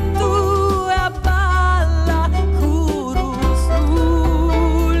vento e balla curu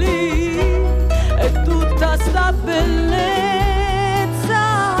su lì, e tutta sta bellezza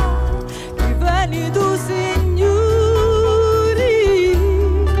che veni tu signori,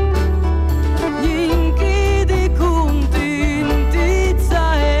 inchi di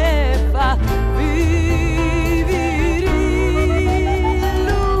contentezza e fa vivere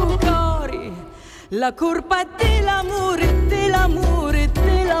lo cuore, la colpa è dell'amore, dell'amore,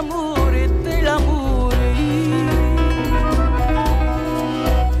 dell'amore, dell'amore,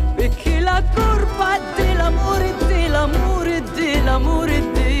 perché la colpa è dell'amore, dell'amore,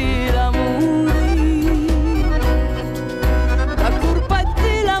 dell'amore, dell'amore, la colpa è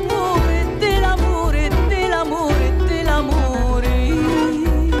dell'amore, dell'amore, dell'amore, dell'amore,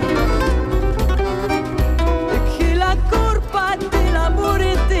 perché la colpa è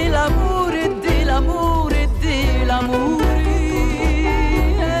dell'amore, dell'amore, dell'amore, dell'amore,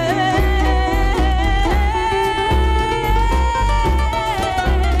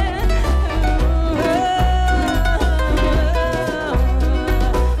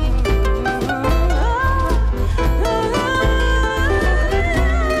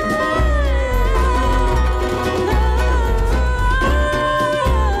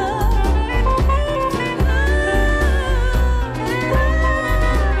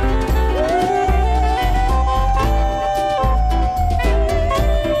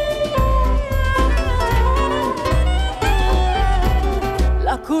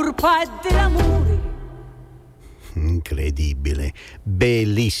 curpa e dell'amore. Incredibile,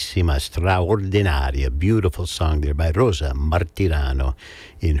 bellissima, straordinaria, beautiful song there by Rosa Martirano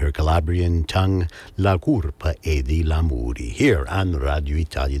in her Calabrian tongue, La Curpa e di l'Amore, here on Radio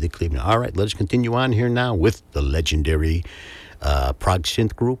Italia di Cleveland. All right, let's continue on here now with the legendary prog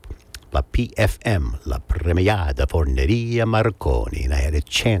synth group, La PFM, La Premiata Forneria Marconi. And I had a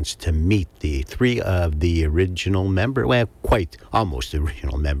chance to meet the three of the original members, well, quite almost the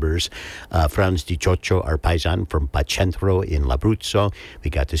original members. Franz Di Cioccio, our paisan from Pacentro in L'Abruzzo. We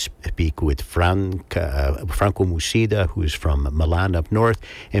got to speak with Franco Musida, who's from Milan up north,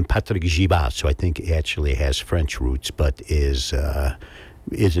 and Patrick Gibasso, I think he actually has French roots, but is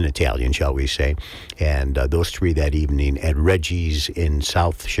an Italian, shall we say. And those three that evening at Reggie's in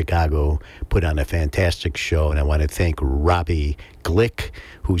South Chicago put on a fantastic show. And I want to thank Robbie Glick,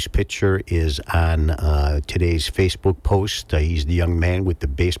 whose picture is on today's Facebook post. He's the young man with the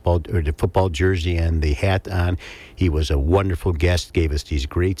baseball or the football jersey and the hat on. He was a wonderful guest, gave us these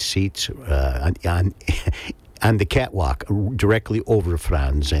great seats on the catwalk directly over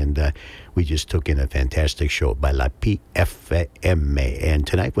Franz, and we just took in a fantastic show by La PFM. And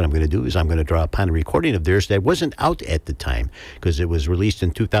tonight what I'm going to do is I'm going to draw upon a recording of theirs that wasn't out at the time because it was released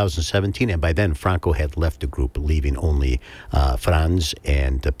in 2017, and by then Franco had left the group, leaving only Franz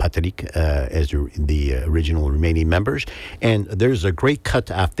and Patrick as the original remaining members. And there's a great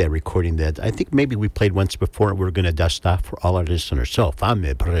cut off that recording that I think maybe we played once before, and we're going to dust off for all our listeners. So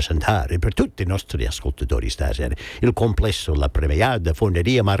fammi presentare per tutti I nostri ascoltatori stasera il complesso La Premiata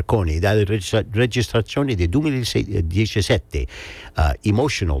Forneria Marconi dalle registrazioni del 2017,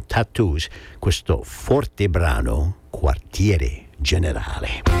 Emotional Tattoos, questo forte brano Quartiere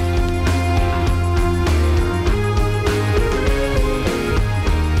Generale.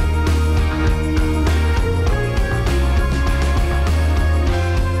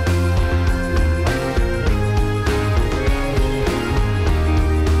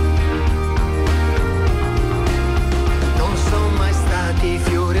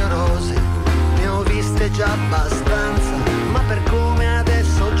 Già abbastanza, ma per come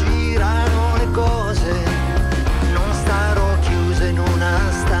adesso girano le cose non starò chiusa in una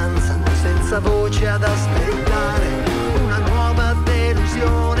stanza senza voce ad aspettare una nuova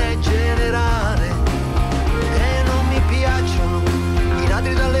delusione generale. E non mi piacciono i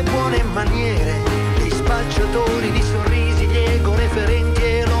ladri dalle buone maniere, gli spacciatori di sorrisi, gli egoreferenti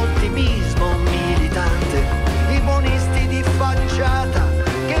e l'ottimismo militante, i buonisti di facciata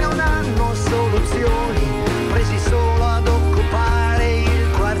che non hanno soluzioni, presi solo ad occupare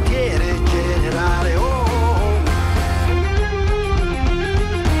il quartiere generale. Oh, oh.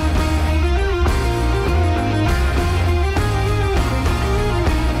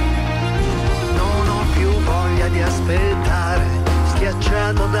 Non ho più voglia di aspettare,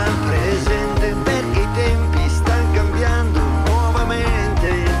 schiacciato dal presente.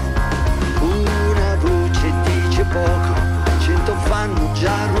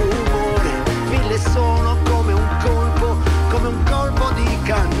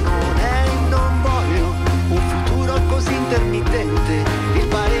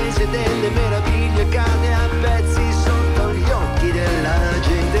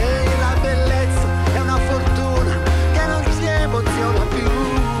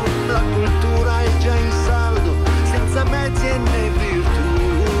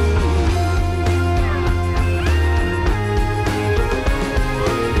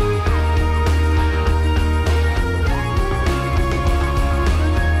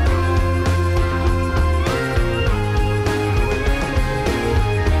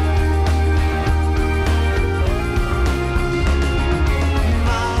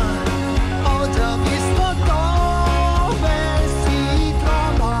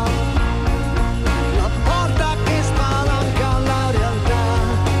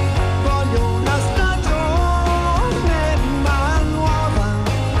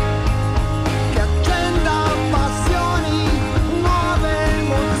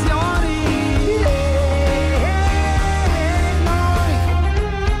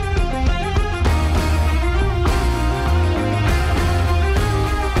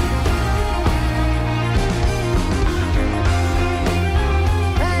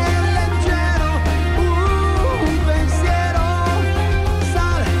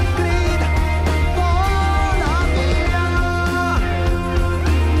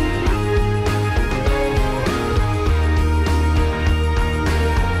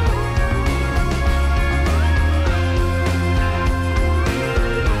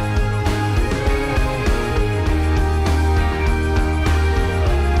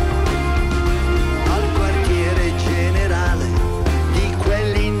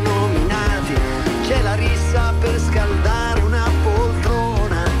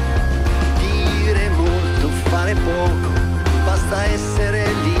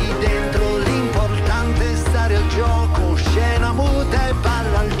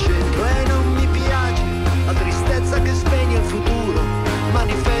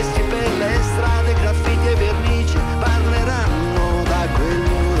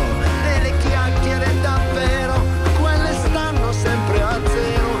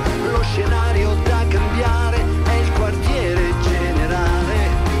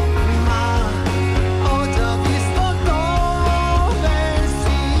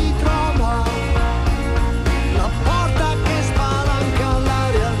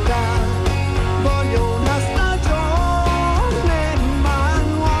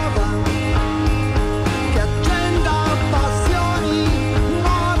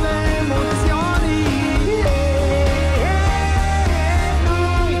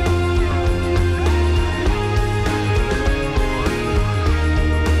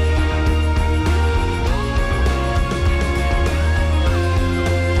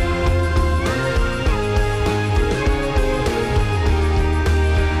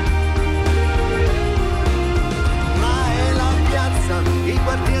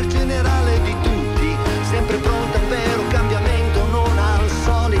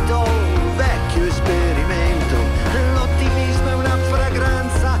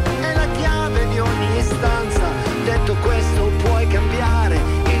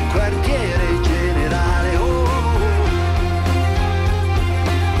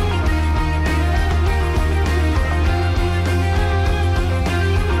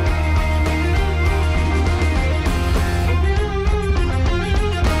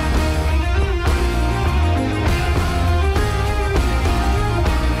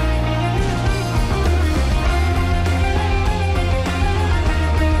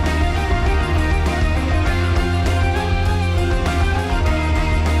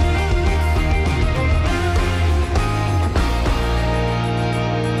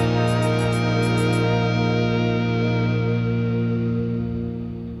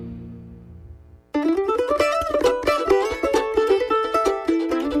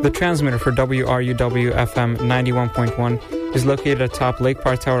 The transmitter for WRUW-FM 91.1 is located atop Lake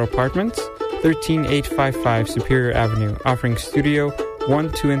Park Tower Apartments, 13855 Superior Avenue, offering studio,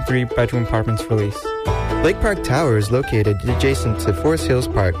 1, 2, and 3 bedroom apartments for lease. Lake Park Tower is located adjacent to Forest Hills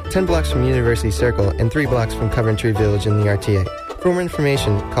Park, 10 blocks from University Circle and 3 blocks from Coventry Village in the RTA. For more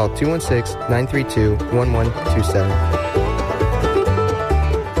information, call 216-932-1127.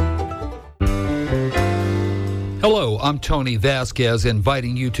 Hello, I'm Tony Vasquez,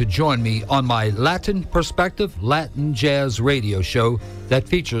 inviting you to join me on my Latin Perspective Latin Jazz radio show that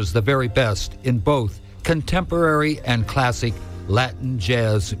features the very best in both contemporary and classic Latin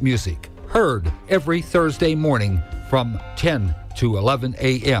jazz music. Heard every Thursday morning from 10 to 11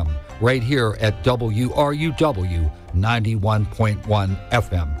 a.m. right here at WRUW 91.1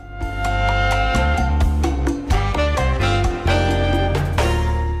 FM.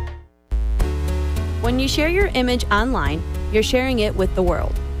 When you share your image online, you're sharing it with the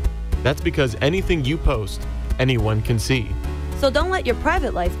world. That's because anything you post, anyone can see. So don't let your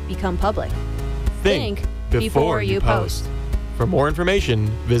private life become public. Think before you post. For more information,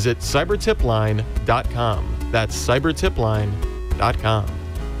 visit cybertipline.com. That's cybertipline.com.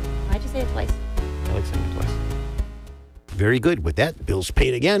 Why'd you say it twice? I like saying it twice. Very good. With that, Bill's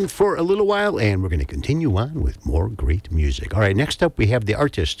paid again for a little while, and we're going to continue on with more great music. All right, next up we have the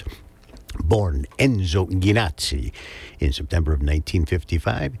artist born Enzo Ghinazzi in September of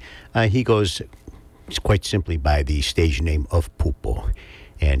 1955. He goes quite simply by the stage name of Pupo,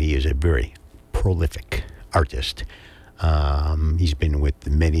 and he is a very prolific artist. He's been with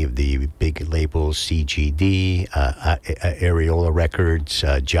many of the big labels, CGD, Areola Records,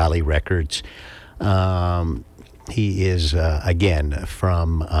 Jolly Records. He is, again,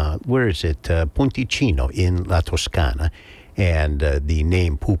 from, where is it? Ponticino in La Toscana. And the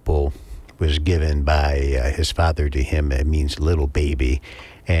name Pupo was given by his father to him. It means little baby.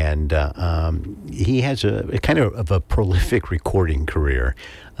 And he has a kind of a prolific recording career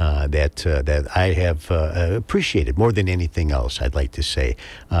that I have appreciated more than anything else, I'd like to say.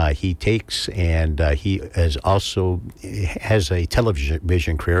 He takes and he has also has a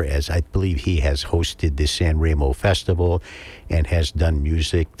television career, as I believe he has hosted the San Remo Festival and has done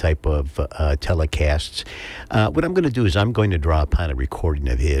music type of telecasts. What I'm going to do is I'm going to draw upon a recording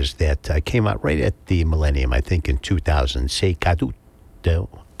of his that came out right at the millennium, I think in 2000, Sei Caduto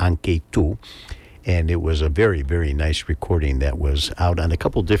Anche Tu. And it was a very, very nice recording that was out on a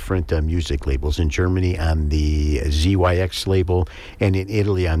couple different music labels. In Germany on the ZYX label, and in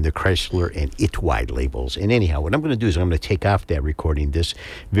Italy on the Chrysler and Itwide labels. And anyhow, what I'm going to do is I'm going to take off that recording, this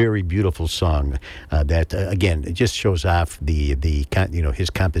very beautiful song that, again, it just shows off the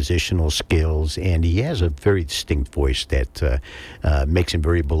his compositional skills. And he has a very distinct voice that makes him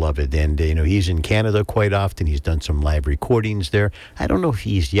very beloved. And, he's in Canada quite often. He's done some live recordings there. I don't know if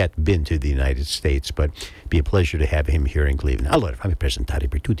he's yet been to the United States, but it'd be a pleasure to have him here in Cleveland. Allora, fammi presentare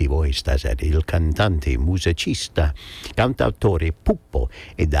per tutti voi stasera il cantante, musicista, cantautore Pupo,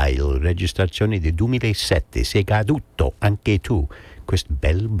 e dai registrazioni del 2007, Sei Caduto Anche Tu, questo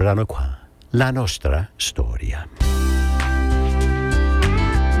bel brano qua, La Nostra Storia.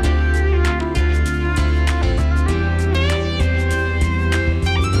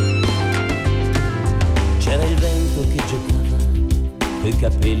 C'era il vento che giocava coi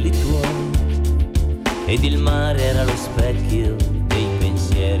capelli tuoi ed il mare era lo specchio dei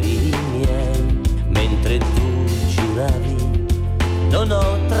pensieri miei, mentre tu giuravi non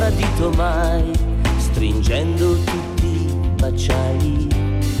ho tradito mai, stringendo tutti baciai.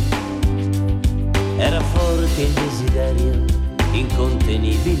 Era forte il desiderio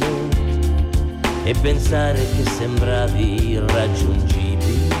incontenibile e pensare che sembravi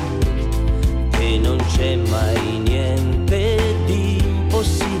irraggiungibile, che non c'è mai niente di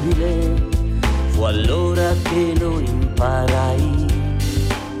impossibile. Fu allora che lo imparai.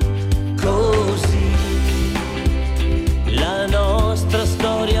 Così la nostra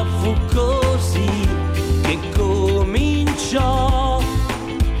storia fu così che cominciò,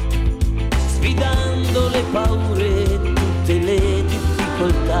 sfidando le paure, tutte le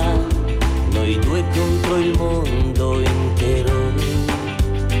difficoltà, noi due contro il mondo intero.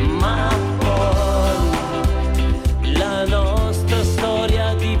 Ma poi la nostra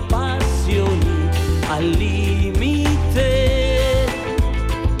storia di passioni al limite,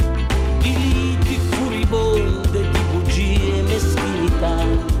 di liti furibonde, di bugie, meschinità,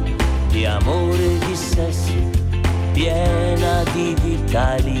 di amore, di sesso, piena di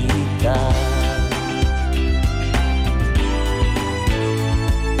vitalità.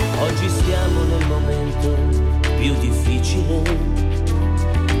 Oggi siamo nel momento più difficile,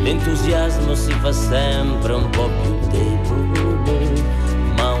 l'entusiasmo si fa sempre un po' più debole,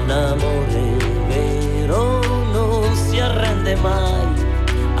 ma un amore vero non si arrende mai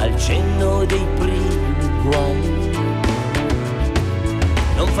al cenno dei primi guai.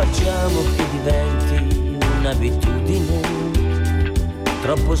 Non facciamo che diventi un'abitudine,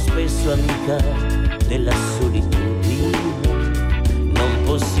 troppo spesso amica della solitudine. Non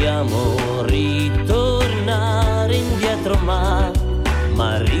possiamo ritornare indietro ma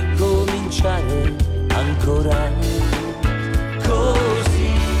ricominciare ancora. Così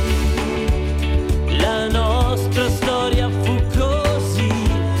la nostra storia fu così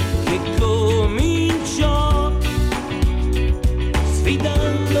che cominciò,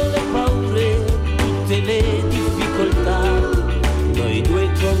 sfidando le paure, tutte le difficoltà, noi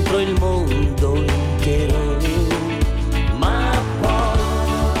due contro il mondo intero. Ma poi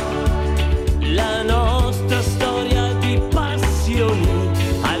la nostra storia di passioni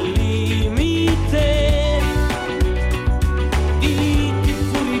al limite, di liti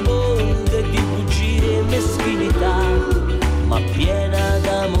furibonde, di bugie e meschinità, ma piena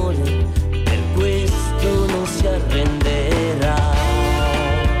d'amore, per questo non si arrenderà.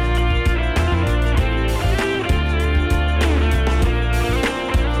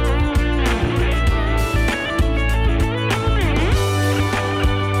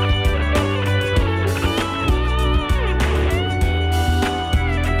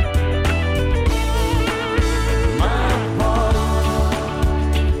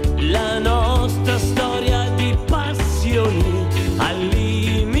 Al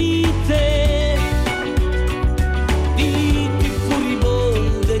limite, di liti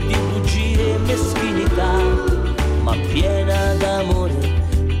furibonde, di bugie e meschinità, ma piena d'amore,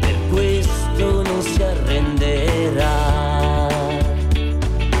 per questo non si arrenderà.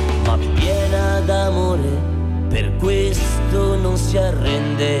 Ma piena d'amore, per questo non si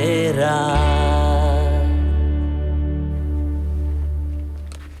arrenderà.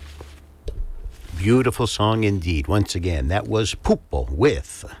 Beautiful song indeed. Once again, that was Pupo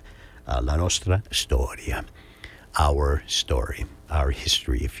with La Nostra Storia. Our story, our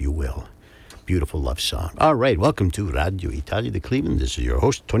history, if you will. Beautiful love song. All right, welcome to Radio Italia de Cleveland. This is your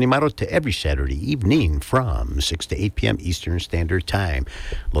host, Tony Marotta, every Saturday evening from 6 to 8 p.m. Eastern Standard Time.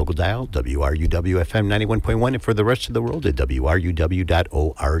 Local dial, WRUW-FM 91.1, and for the rest of the world at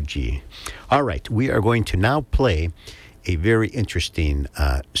WRUW.org. All right, we are going to now play a very interesting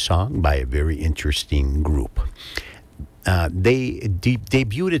song by a very interesting group. They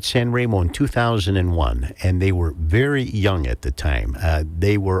debuted at San Remo in 2001, and they were very young at the time.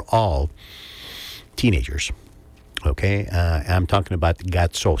 They were all teenagers, okay? I'm talking about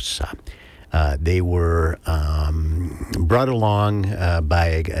Gazzosa. They were brought along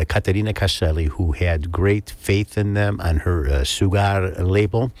by Caterina Caselli, who had great faith in them on her Sugar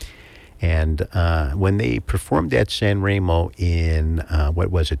label. And when they performed at San Remo in,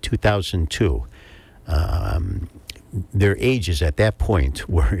 2002, their ages at that point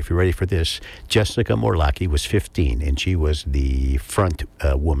were, if you're ready for this, Jessica Morlacchi was 15, and she was the front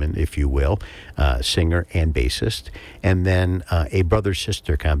woman, if you will, singer and bassist. And then a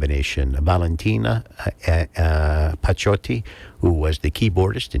brother-sister combination, Valentina Pacciotti, who was the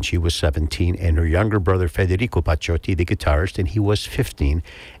keyboardist, and she was 17, and her younger brother, Federico Pacciotti, the guitarist, and he was 15.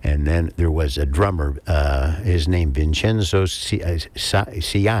 And then there was a drummer, his name Vincenzo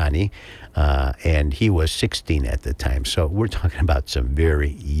Ciani, and he was 16 at the time. So we're talking about some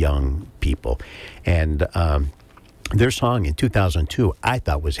very young people. And their song in 2002, I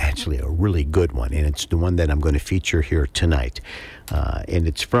thought was actually a really good one, and it's the one that I'm going to feature here tonight. And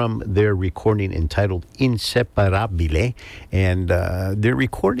it's from their recording entitled Inseparabile. And their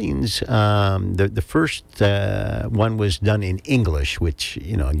recordings, the first one was done in English, which,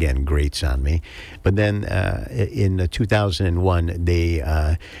 again, grates on me. But then in 2001, they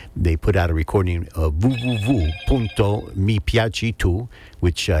put out a recording of www.mipiaci tu,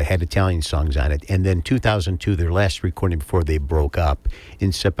 which had Italian songs on it. And then 2002, their last recording before they broke up,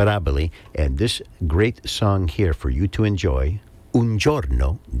 Inseparabili. And this great song here for you to enjoy, Un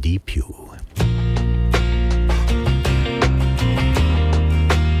giorno di più.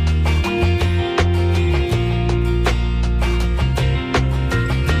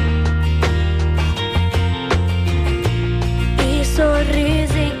 I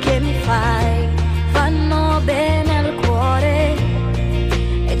sorrisi che mi fai fanno bene al cuore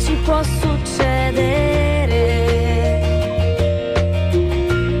e ci può succedere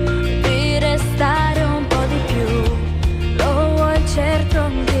di restare un po' di più. Lo vuoi certo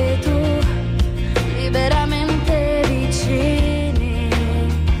anche tu, liberamente vicini.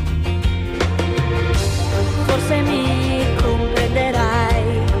 Forse mi comprenderai,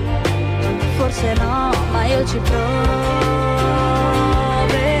 forse no, ma io ci proverò.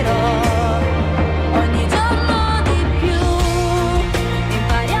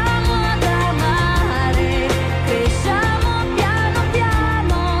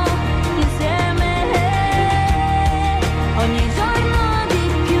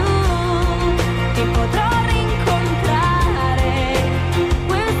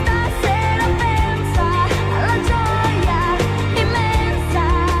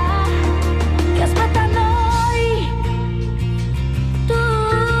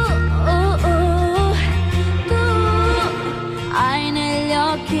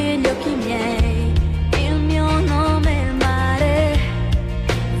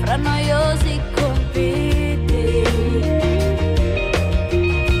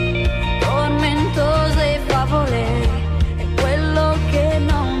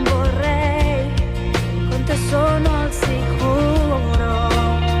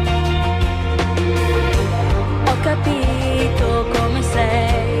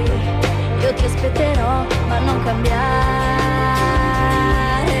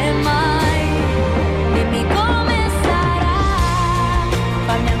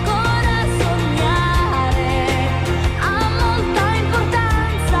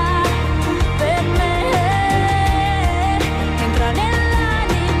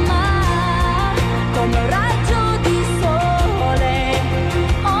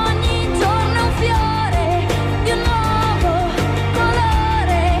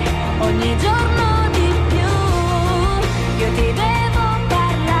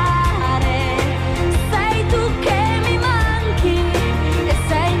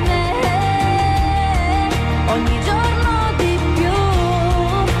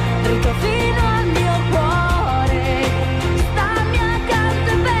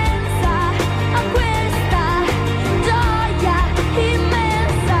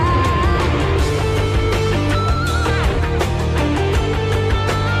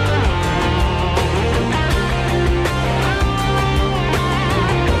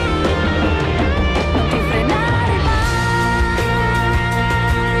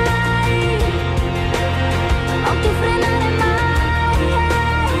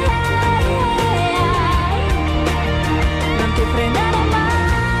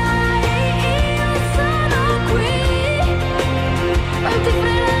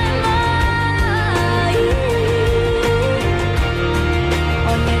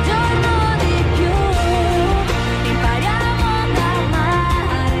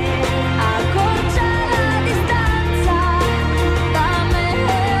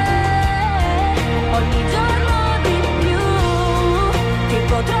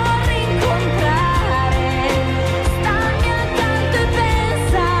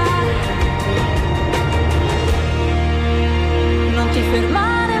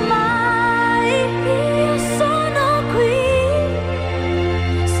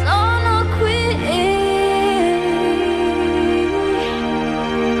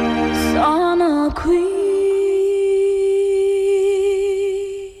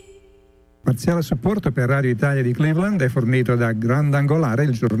 Parziale supporto per Radio Italia di Cleveland è fornito da Grandangolare,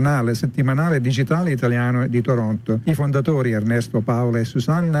 il giornale settimanale digitale italiano di Toronto. I fondatori Ernesto Paola e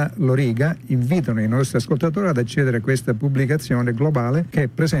Susanna Loriga invitano i nostri ascoltatori ad accedere a questa pubblicazione globale che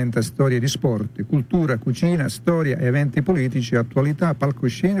presenta storie di sport, cultura, cucina, storia, eventi politici, attualità,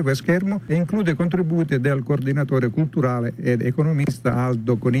 palcoscenico e schermo e include contributi del coordinatore culturale ed economista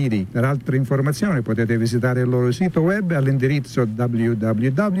Aldo Conidi. Per altre informazioni potete visitare il loro sito web all'indirizzo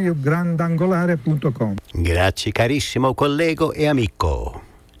www.grandangolare.com. Grazie carissimo collego e amico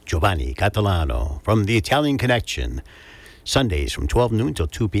Giovanni Catalano from the Italian Connection. Sundays from 12 noon till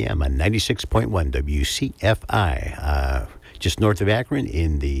 2 p.m. on 96.1 WCFI, just north of Akron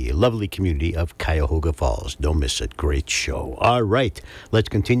in the lovely community of Cuyahoga Falls. Don't miss it. Great show. All right, let's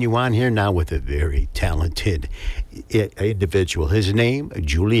continue on here now with a very talented individual. His name,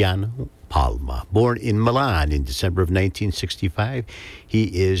 Giuliano Palma. Born in Milan in December of 1965, he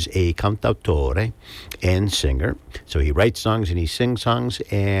is a cantautore and singer. So he writes songs and he sings songs,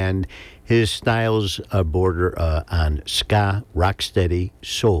 and his styles border on ska, rocksteady,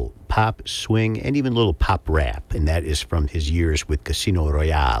 soul, pop, swing, and even a little pop rap. And that is from his years with Casino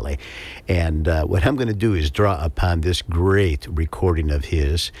Royale. And what I'm going to do is draw upon this great recording of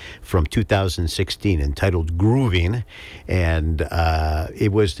his from 2016 entitled Grooving. And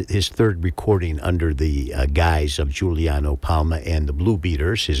it was his third recording under the guise of Giuliano Palma and the Blue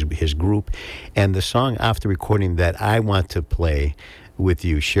Beaters, his group. And the song off the recording that I want to play with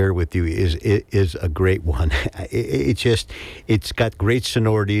you, share with you, is a great one. It's got great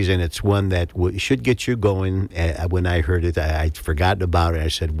sonorities, and it's one that should get you going. When I heard it, I'd forgotten about it. I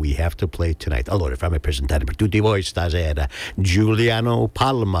said, we have to play tonight. Allora, fammi presentare per tutti voi stasera Giuliano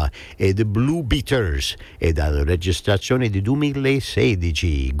Palma e The Blue Beaters, e dalla registrazione di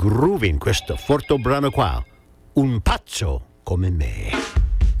 2016, Grooving, questo forte brano qua, Un pazzo come me.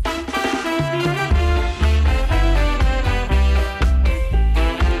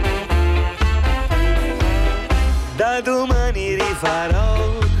 Da domani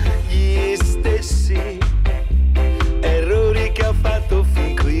rifarò gli stessi errori che ho fatto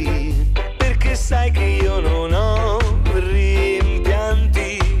fin qui, perché sai che io non ho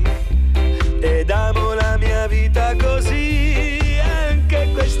rimpianti ed amo la mia vita così. Anche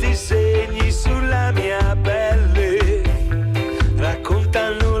questi segni sulla mia pelle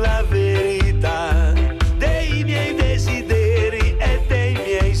raccontano la verità dei miei desideri e dei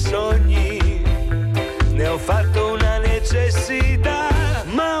miei sogni. Ne ho fatto necessità,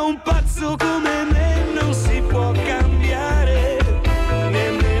 ma un pazzo come me non si può cambiare,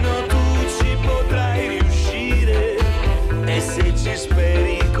 nemmeno tu ci potrai riuscire, e se ci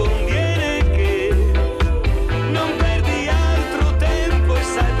speri conviene che non perdi altro tempo, e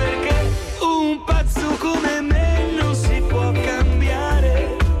sai perché? Un pazzo come me non si può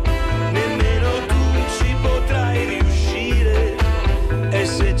cambiare, nemmeno tu ci potrai riuscire, e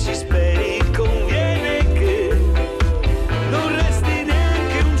se ci speri conviene che non resti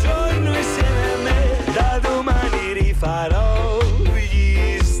neanche un giorno insieme a me. Da domani rifarò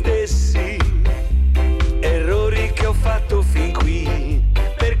gli stessi errori che ho fatto fin qui,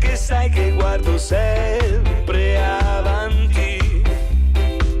 perché sai che guardo sempre avanti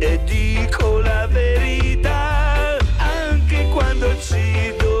e dico la verità, anche quando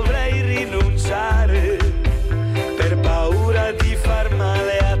ci dovrei rinunciare per paura di far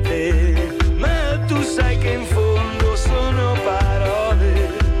male a te. Ma tu sai che in fondo sono parole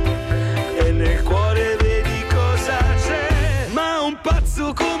e nel cuore vedi cosa c'è. Ma un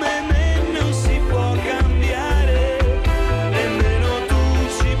pazzo come me non si può cambiare, nemmeno tu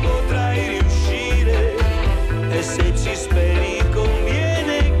ci potrai riuscire, e se ci speri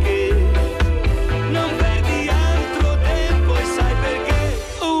conviene che non perdi altro tempo, e sai perché?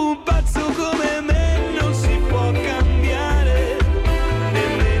 Un pazzo come me non si può cambiare,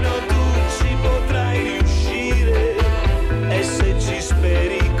 nemmeno tu ci potrai riuscire, e se ci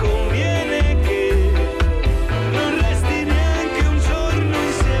speri conviene che non resti neanche un giorno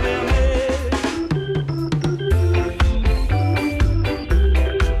insieme a me.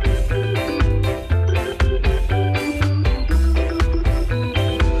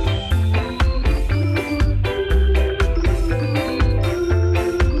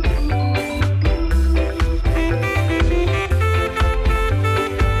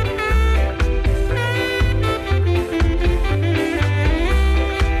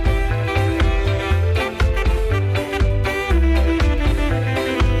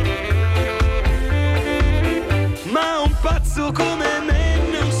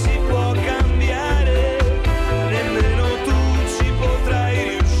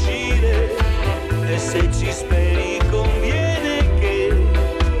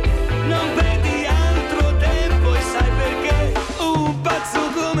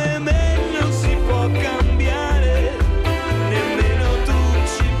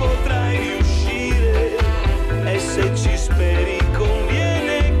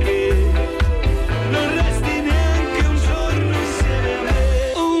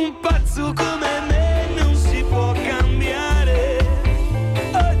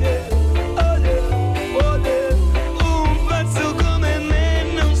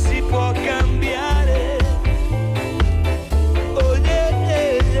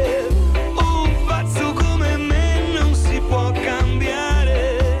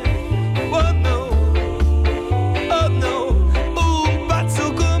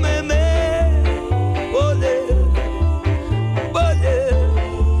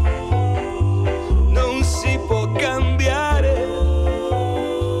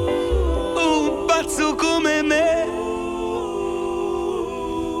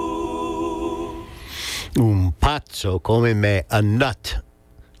 Un pazzo come me, a nut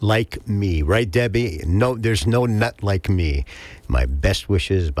like me, right, Debbie? No, there's no nut like me. My best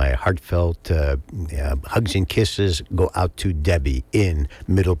wishes, my heartfelt hugs and kisses go out to Debbie in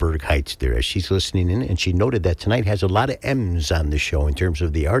Middleburg Heights there as she's listening in, and she noted that tonight has a lot of M's on the show in terms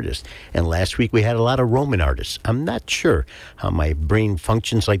of the artists. And last week we had a lot of Roman artists. I'm not sure how my brain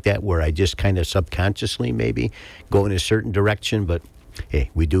functions like that, where I just kind of subconsciously maybe go in a certain direction, but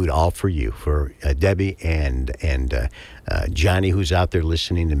hey, we do it all for you, for Debbie and Johnny, who's out there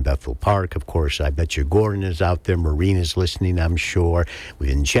listening in Bethel Park. Of course, I bet you Gordon is out there. Marina's listening, I'm sure.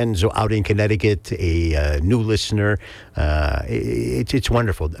 Vincenzo out in Connecticut, a new listener. It's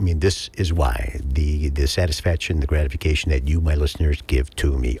wonderful. I mean, this is why the satisfaction, the gratification that you, my listeners, give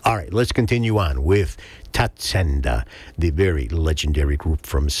to me. All right, let's continue on with Tazzenda, the very legendary group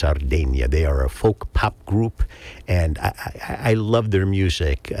from Sardinia. They are a folk pop group, and I love their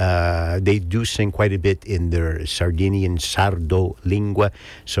music. They do sing quite a bit in their Sardinian Sardo lingua,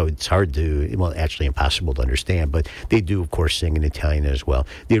 so it's hard to, well, actually impossible to understand, but they do, of course, sing in Italian as well.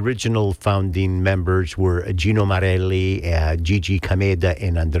 The original founding members were Gino Marelli, Gigi Cameda,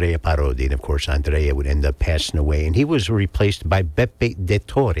 and Andrea Parodi, and of course, Andrea would end up passing away, and he was replaced by Beppe De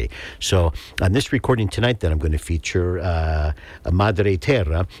Torre. So on this recording tonight that I'm going to feature Madre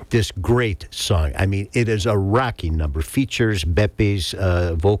Terra, this great song. I mean, it is a rocking number. Features Beppe's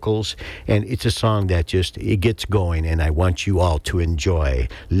vocals, and it's a song that just, it gets going, and I want you all to enjoy.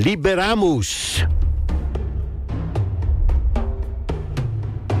 Liberamus!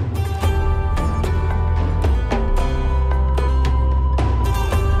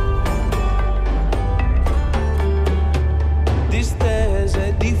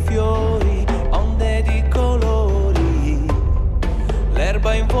 Distese di fiori, onde di colori,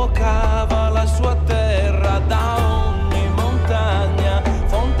 l'erba invocava la sua terra, da ogni montagna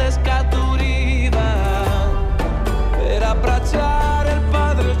fonte scaturiva per abbracciare il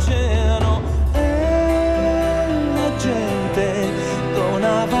padre oceano, e la gente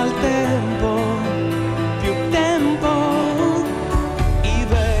donava il tempo, più tempo. I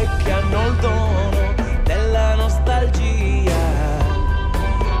vecchi hanno il dono della nostalgia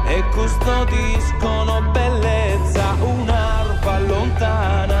e custodiscono bellezza, un'arpa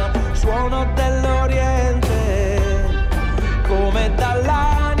lontana, suono dell'Oriente, come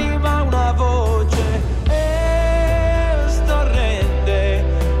dall'anima una voce, e storrende,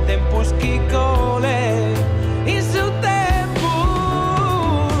 tempus chicole, in su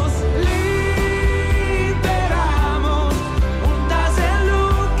tempus, liberamos, un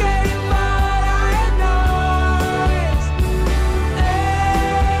taselu che impara en nos,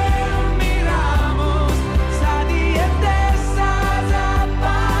 miramos, sa dietesa za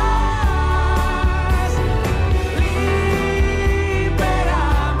paz,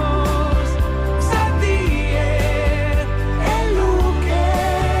 liberamos, sa die e luce,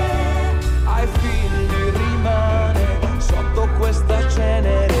 ai figli rimane sotto questa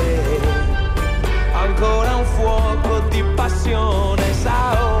cenere ancora un fuoco di passione,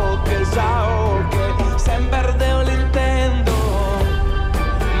 sao che sempre Deo l'intendo,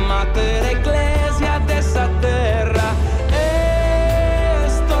 mater ecclesia dessa terra, e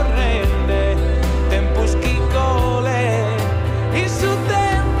storrende, tempus chicole, in su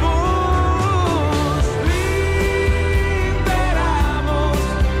tempus, liberamos,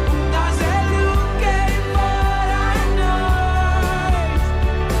 un taselu che impara en nos,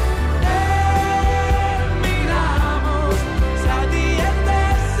 miramos, sa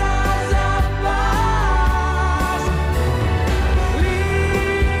dietesa za paz,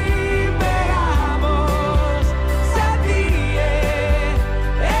 liberamos, sa die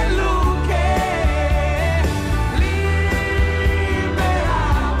e luce,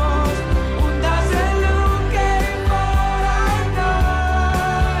 liberamos, un taselu che impara en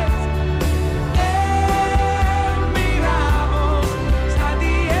nos, miramos, sa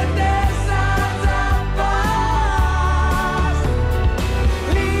dietesa za paz,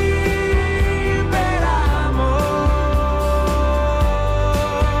 liberamos.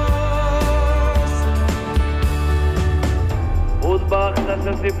 Udbach das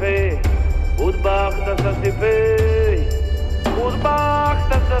SDP, Udbach das SDP, Udbach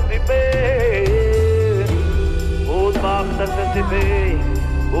das SDP, Udbach das SDP,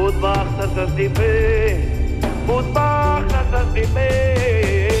 Udbach das SDP, Udbach das SDP.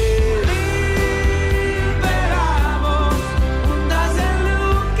 Liberamos, un taselu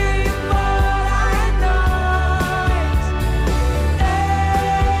che impara en nos,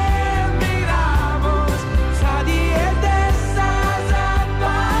 miramos, sa dietesa za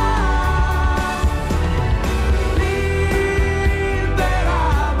paz, liberamos,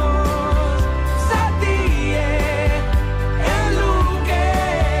 sa die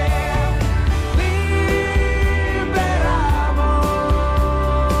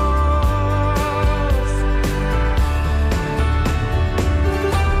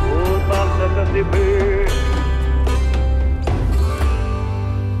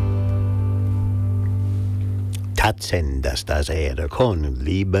Tazzenda stasera con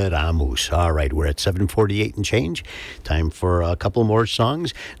Liberamus. All right, we're at 7:48 and change. Time for a couple more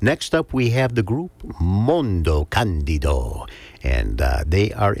songs. Next up, we have the group Mondo Candido. And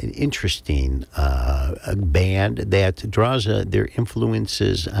they are an interesting band that draws their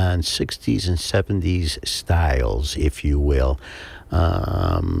influences on 60s and 70s styles, if you will.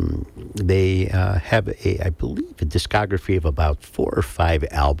 They have, I believe, a discography of about 4 or 5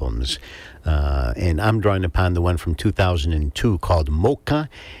 albums. And I'm drawing upon the one from 2002 called Mocha.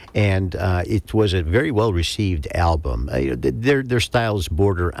 And it was a very well-received album. Their styles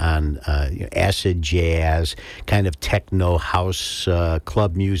border on acid jazz, kind of techno, house,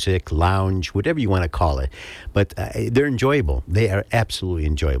 club music, lounge, whatever you want to call it. But they're enjoyable. They are absolutely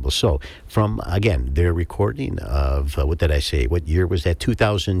enjoyable. So from, again, their recording of, what did I say? What year was that?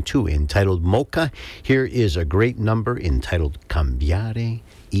 2002, entitled Mocha. Here is a great number entitled Cambiare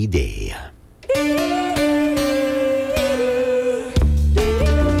Idea.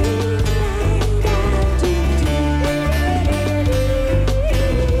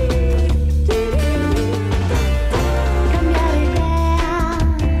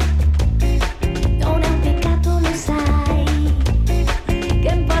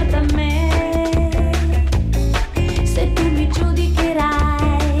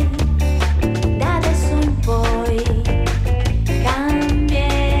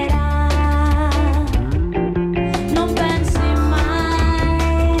 Cambierà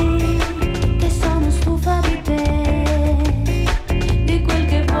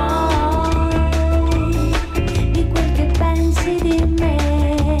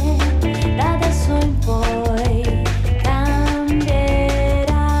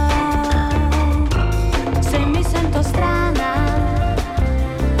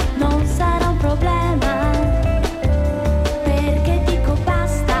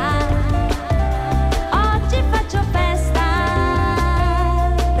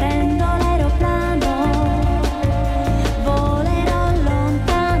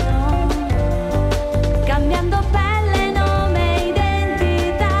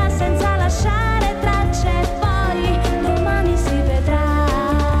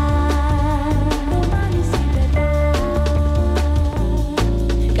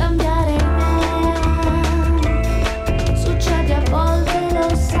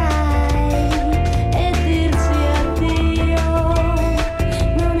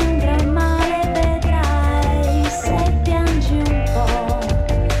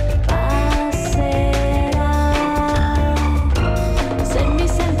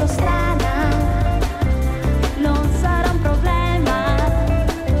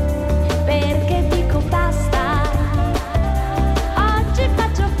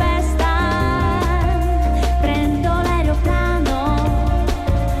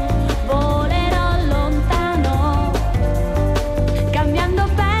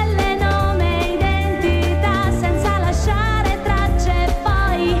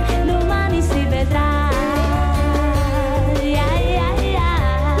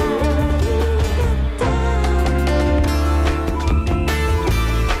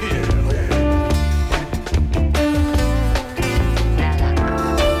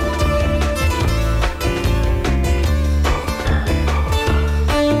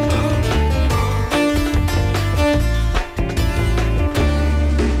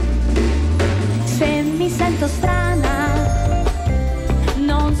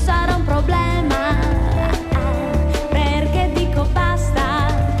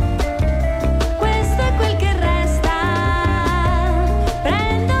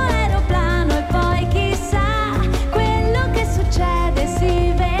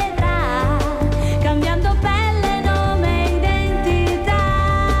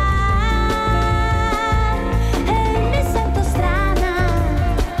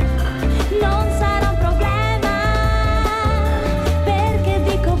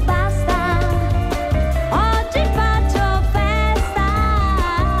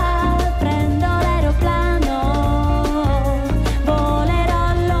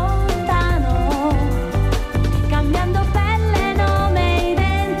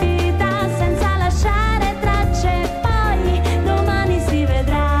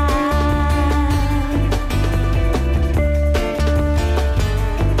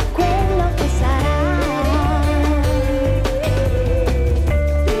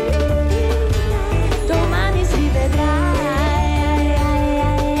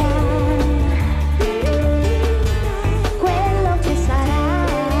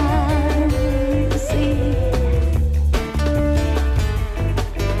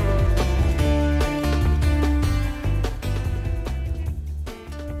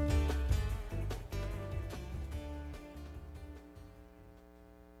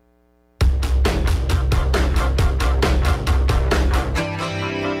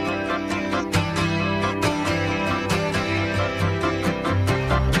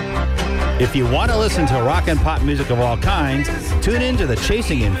If you want to listen to rock and pop music of all kinds, tune in to the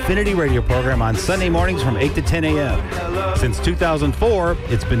Chasing Infinity radio program on Sunday mornings from 8 to 10 a.m. Since 2004,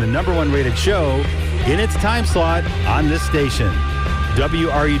 it's been the #1 rated show in its time slot on this station.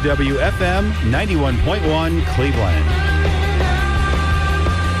 WRUW-FM 91.1 Cleveland.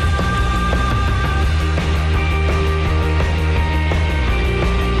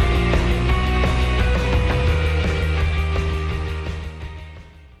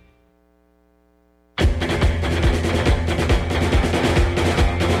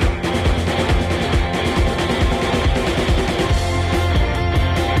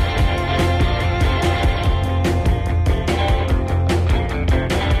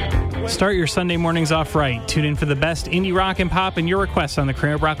 Start your Sunday mornings off right. Tune in for the best indie rock and pop and your requests on the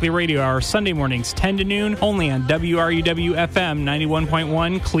Kramer Broccoli Radio Hour, Sunday mornings 10 to noon, only on WRUW-FM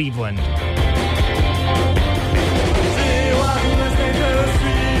 91.1 Cleveland.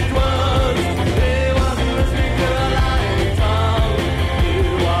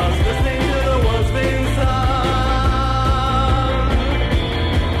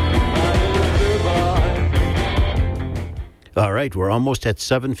 All right, we're almost at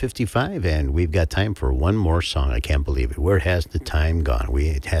 7:55, and we've got time for one more song. I can't believe it. Where has the time gone?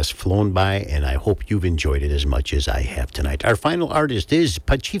 It has flown by, and I hope you've enjoyed it as much as I have tonight. Our final artist is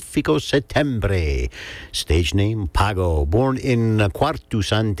Pacifico Settembre, stage name Pago, born in Quartu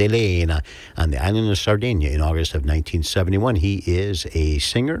Sant'Elena on the island of Sardinia in August of 1971. He is a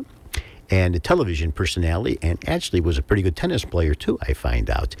singer and a television personality, and actually was a pretty good tennis player too, I find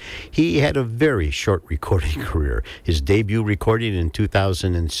out. He had a very short recording career. His debut recording in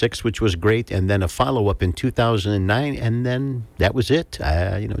 2006, which was great, and then a follow-up in 2009, and then that was it.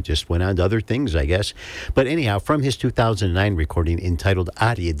 Just went on to other things, I guess. But anyhow, from his 2009 recording entitled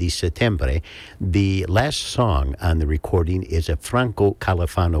Aria di Settembre, the last song on the recording is a Franco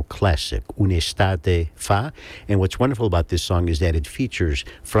Califano classic, Un'estate fa. And what's wonderful about this song is that it features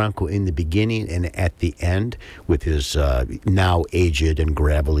Franco in the beginning and at the end with his now aged and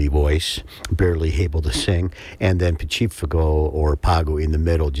gravelly voice, barely able to sing, and then Pacifico or Pago in the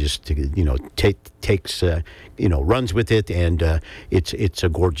middle, just takes runs with it, and it's a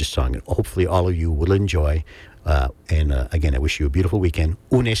gorgeous song. And hopefully all of you will enjoy. And again, I wish you a beautiful weekend.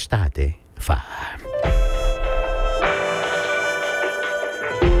 Un'estate fa.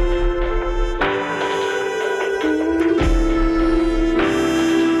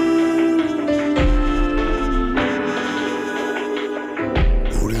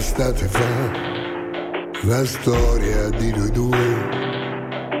 Un'estate fa, la storia di noi due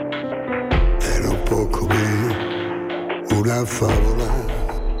era un po' come una favola,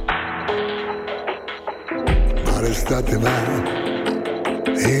 ma l'estate va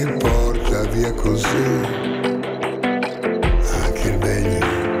e porta via con sé anche il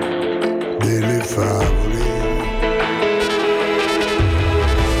meglio delle favole.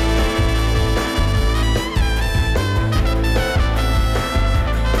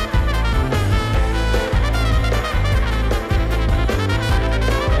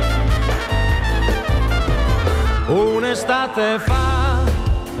 Un'estate fa,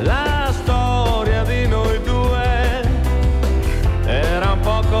 la storia di noi due era un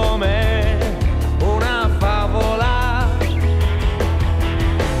po' come una favola,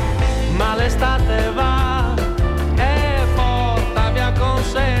 ma l'estate va e porta via con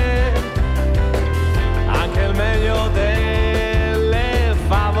sé anche il meglio delle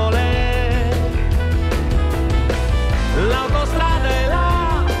favole. L'autostrada è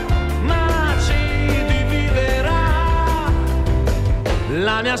là, ma ci dividerà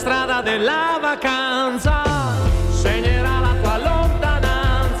la mia strada della vacanza, segnerà la tua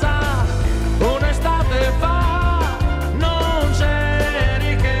lontananza. Un'estate fa non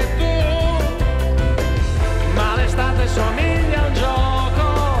c'eri che tu, ma l'estate somiglia a un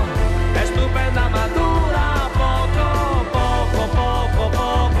gioco, è stupenda ma dura poco, poco, poco,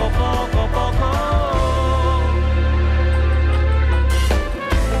 poco, poco, poco.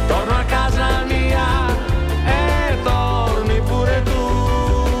 Torno a casa mia e torni pure tu.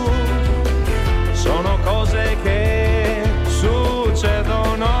 Sono cose che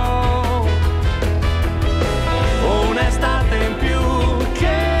succedono. Un'estate in più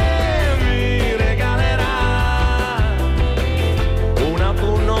che mi regalerà un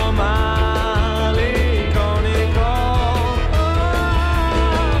autunno malinconico.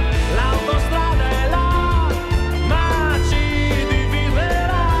 L'autostrada è là, ma ci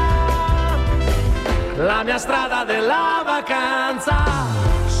dividerà la mia strada della vacanza,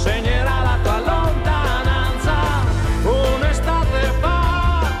 segnerà la tua lontananza. Un'estate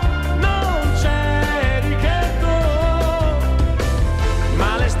fa non c'eri che tu,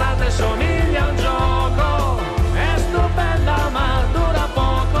 ma l'estate somiglia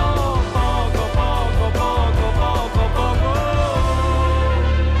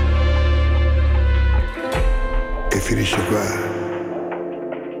finisce qua.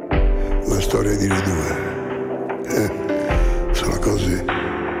 La storia di noi due. Sono cose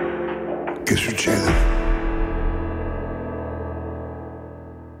che succedono.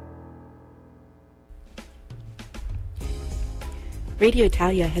 Radio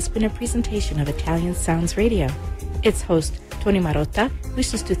Italia has been a presentation of Italian Sounds Radio. Its host, Tony Marotta,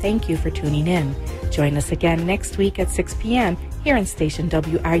 wishes to thank you for tuning in. Join us again next week at 6 p.m. here on station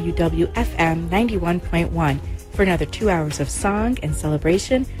WRUW-FM 91.1 for another 2 hours of song and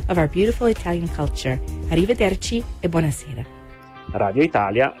celebration of our beautiful Italian culture. Arrivederci e buonasera. Radio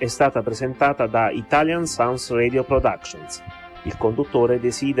Italia è stata presentata da Italian Sounds Radio Productions. Il conduttore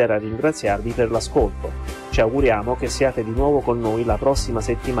desidera ringraziarvi per l'ascolto. Ci auguriamo che siate di nuovo con noi la prossima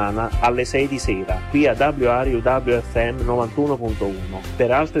settimana alle 6 di sera, qui a WRUW-FM 91.1,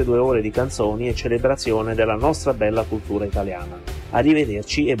 per altre 2 ore di canzoni e celebrazione della nostra bella cultura italiana.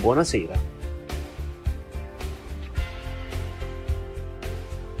 Arrivederci e buonasera.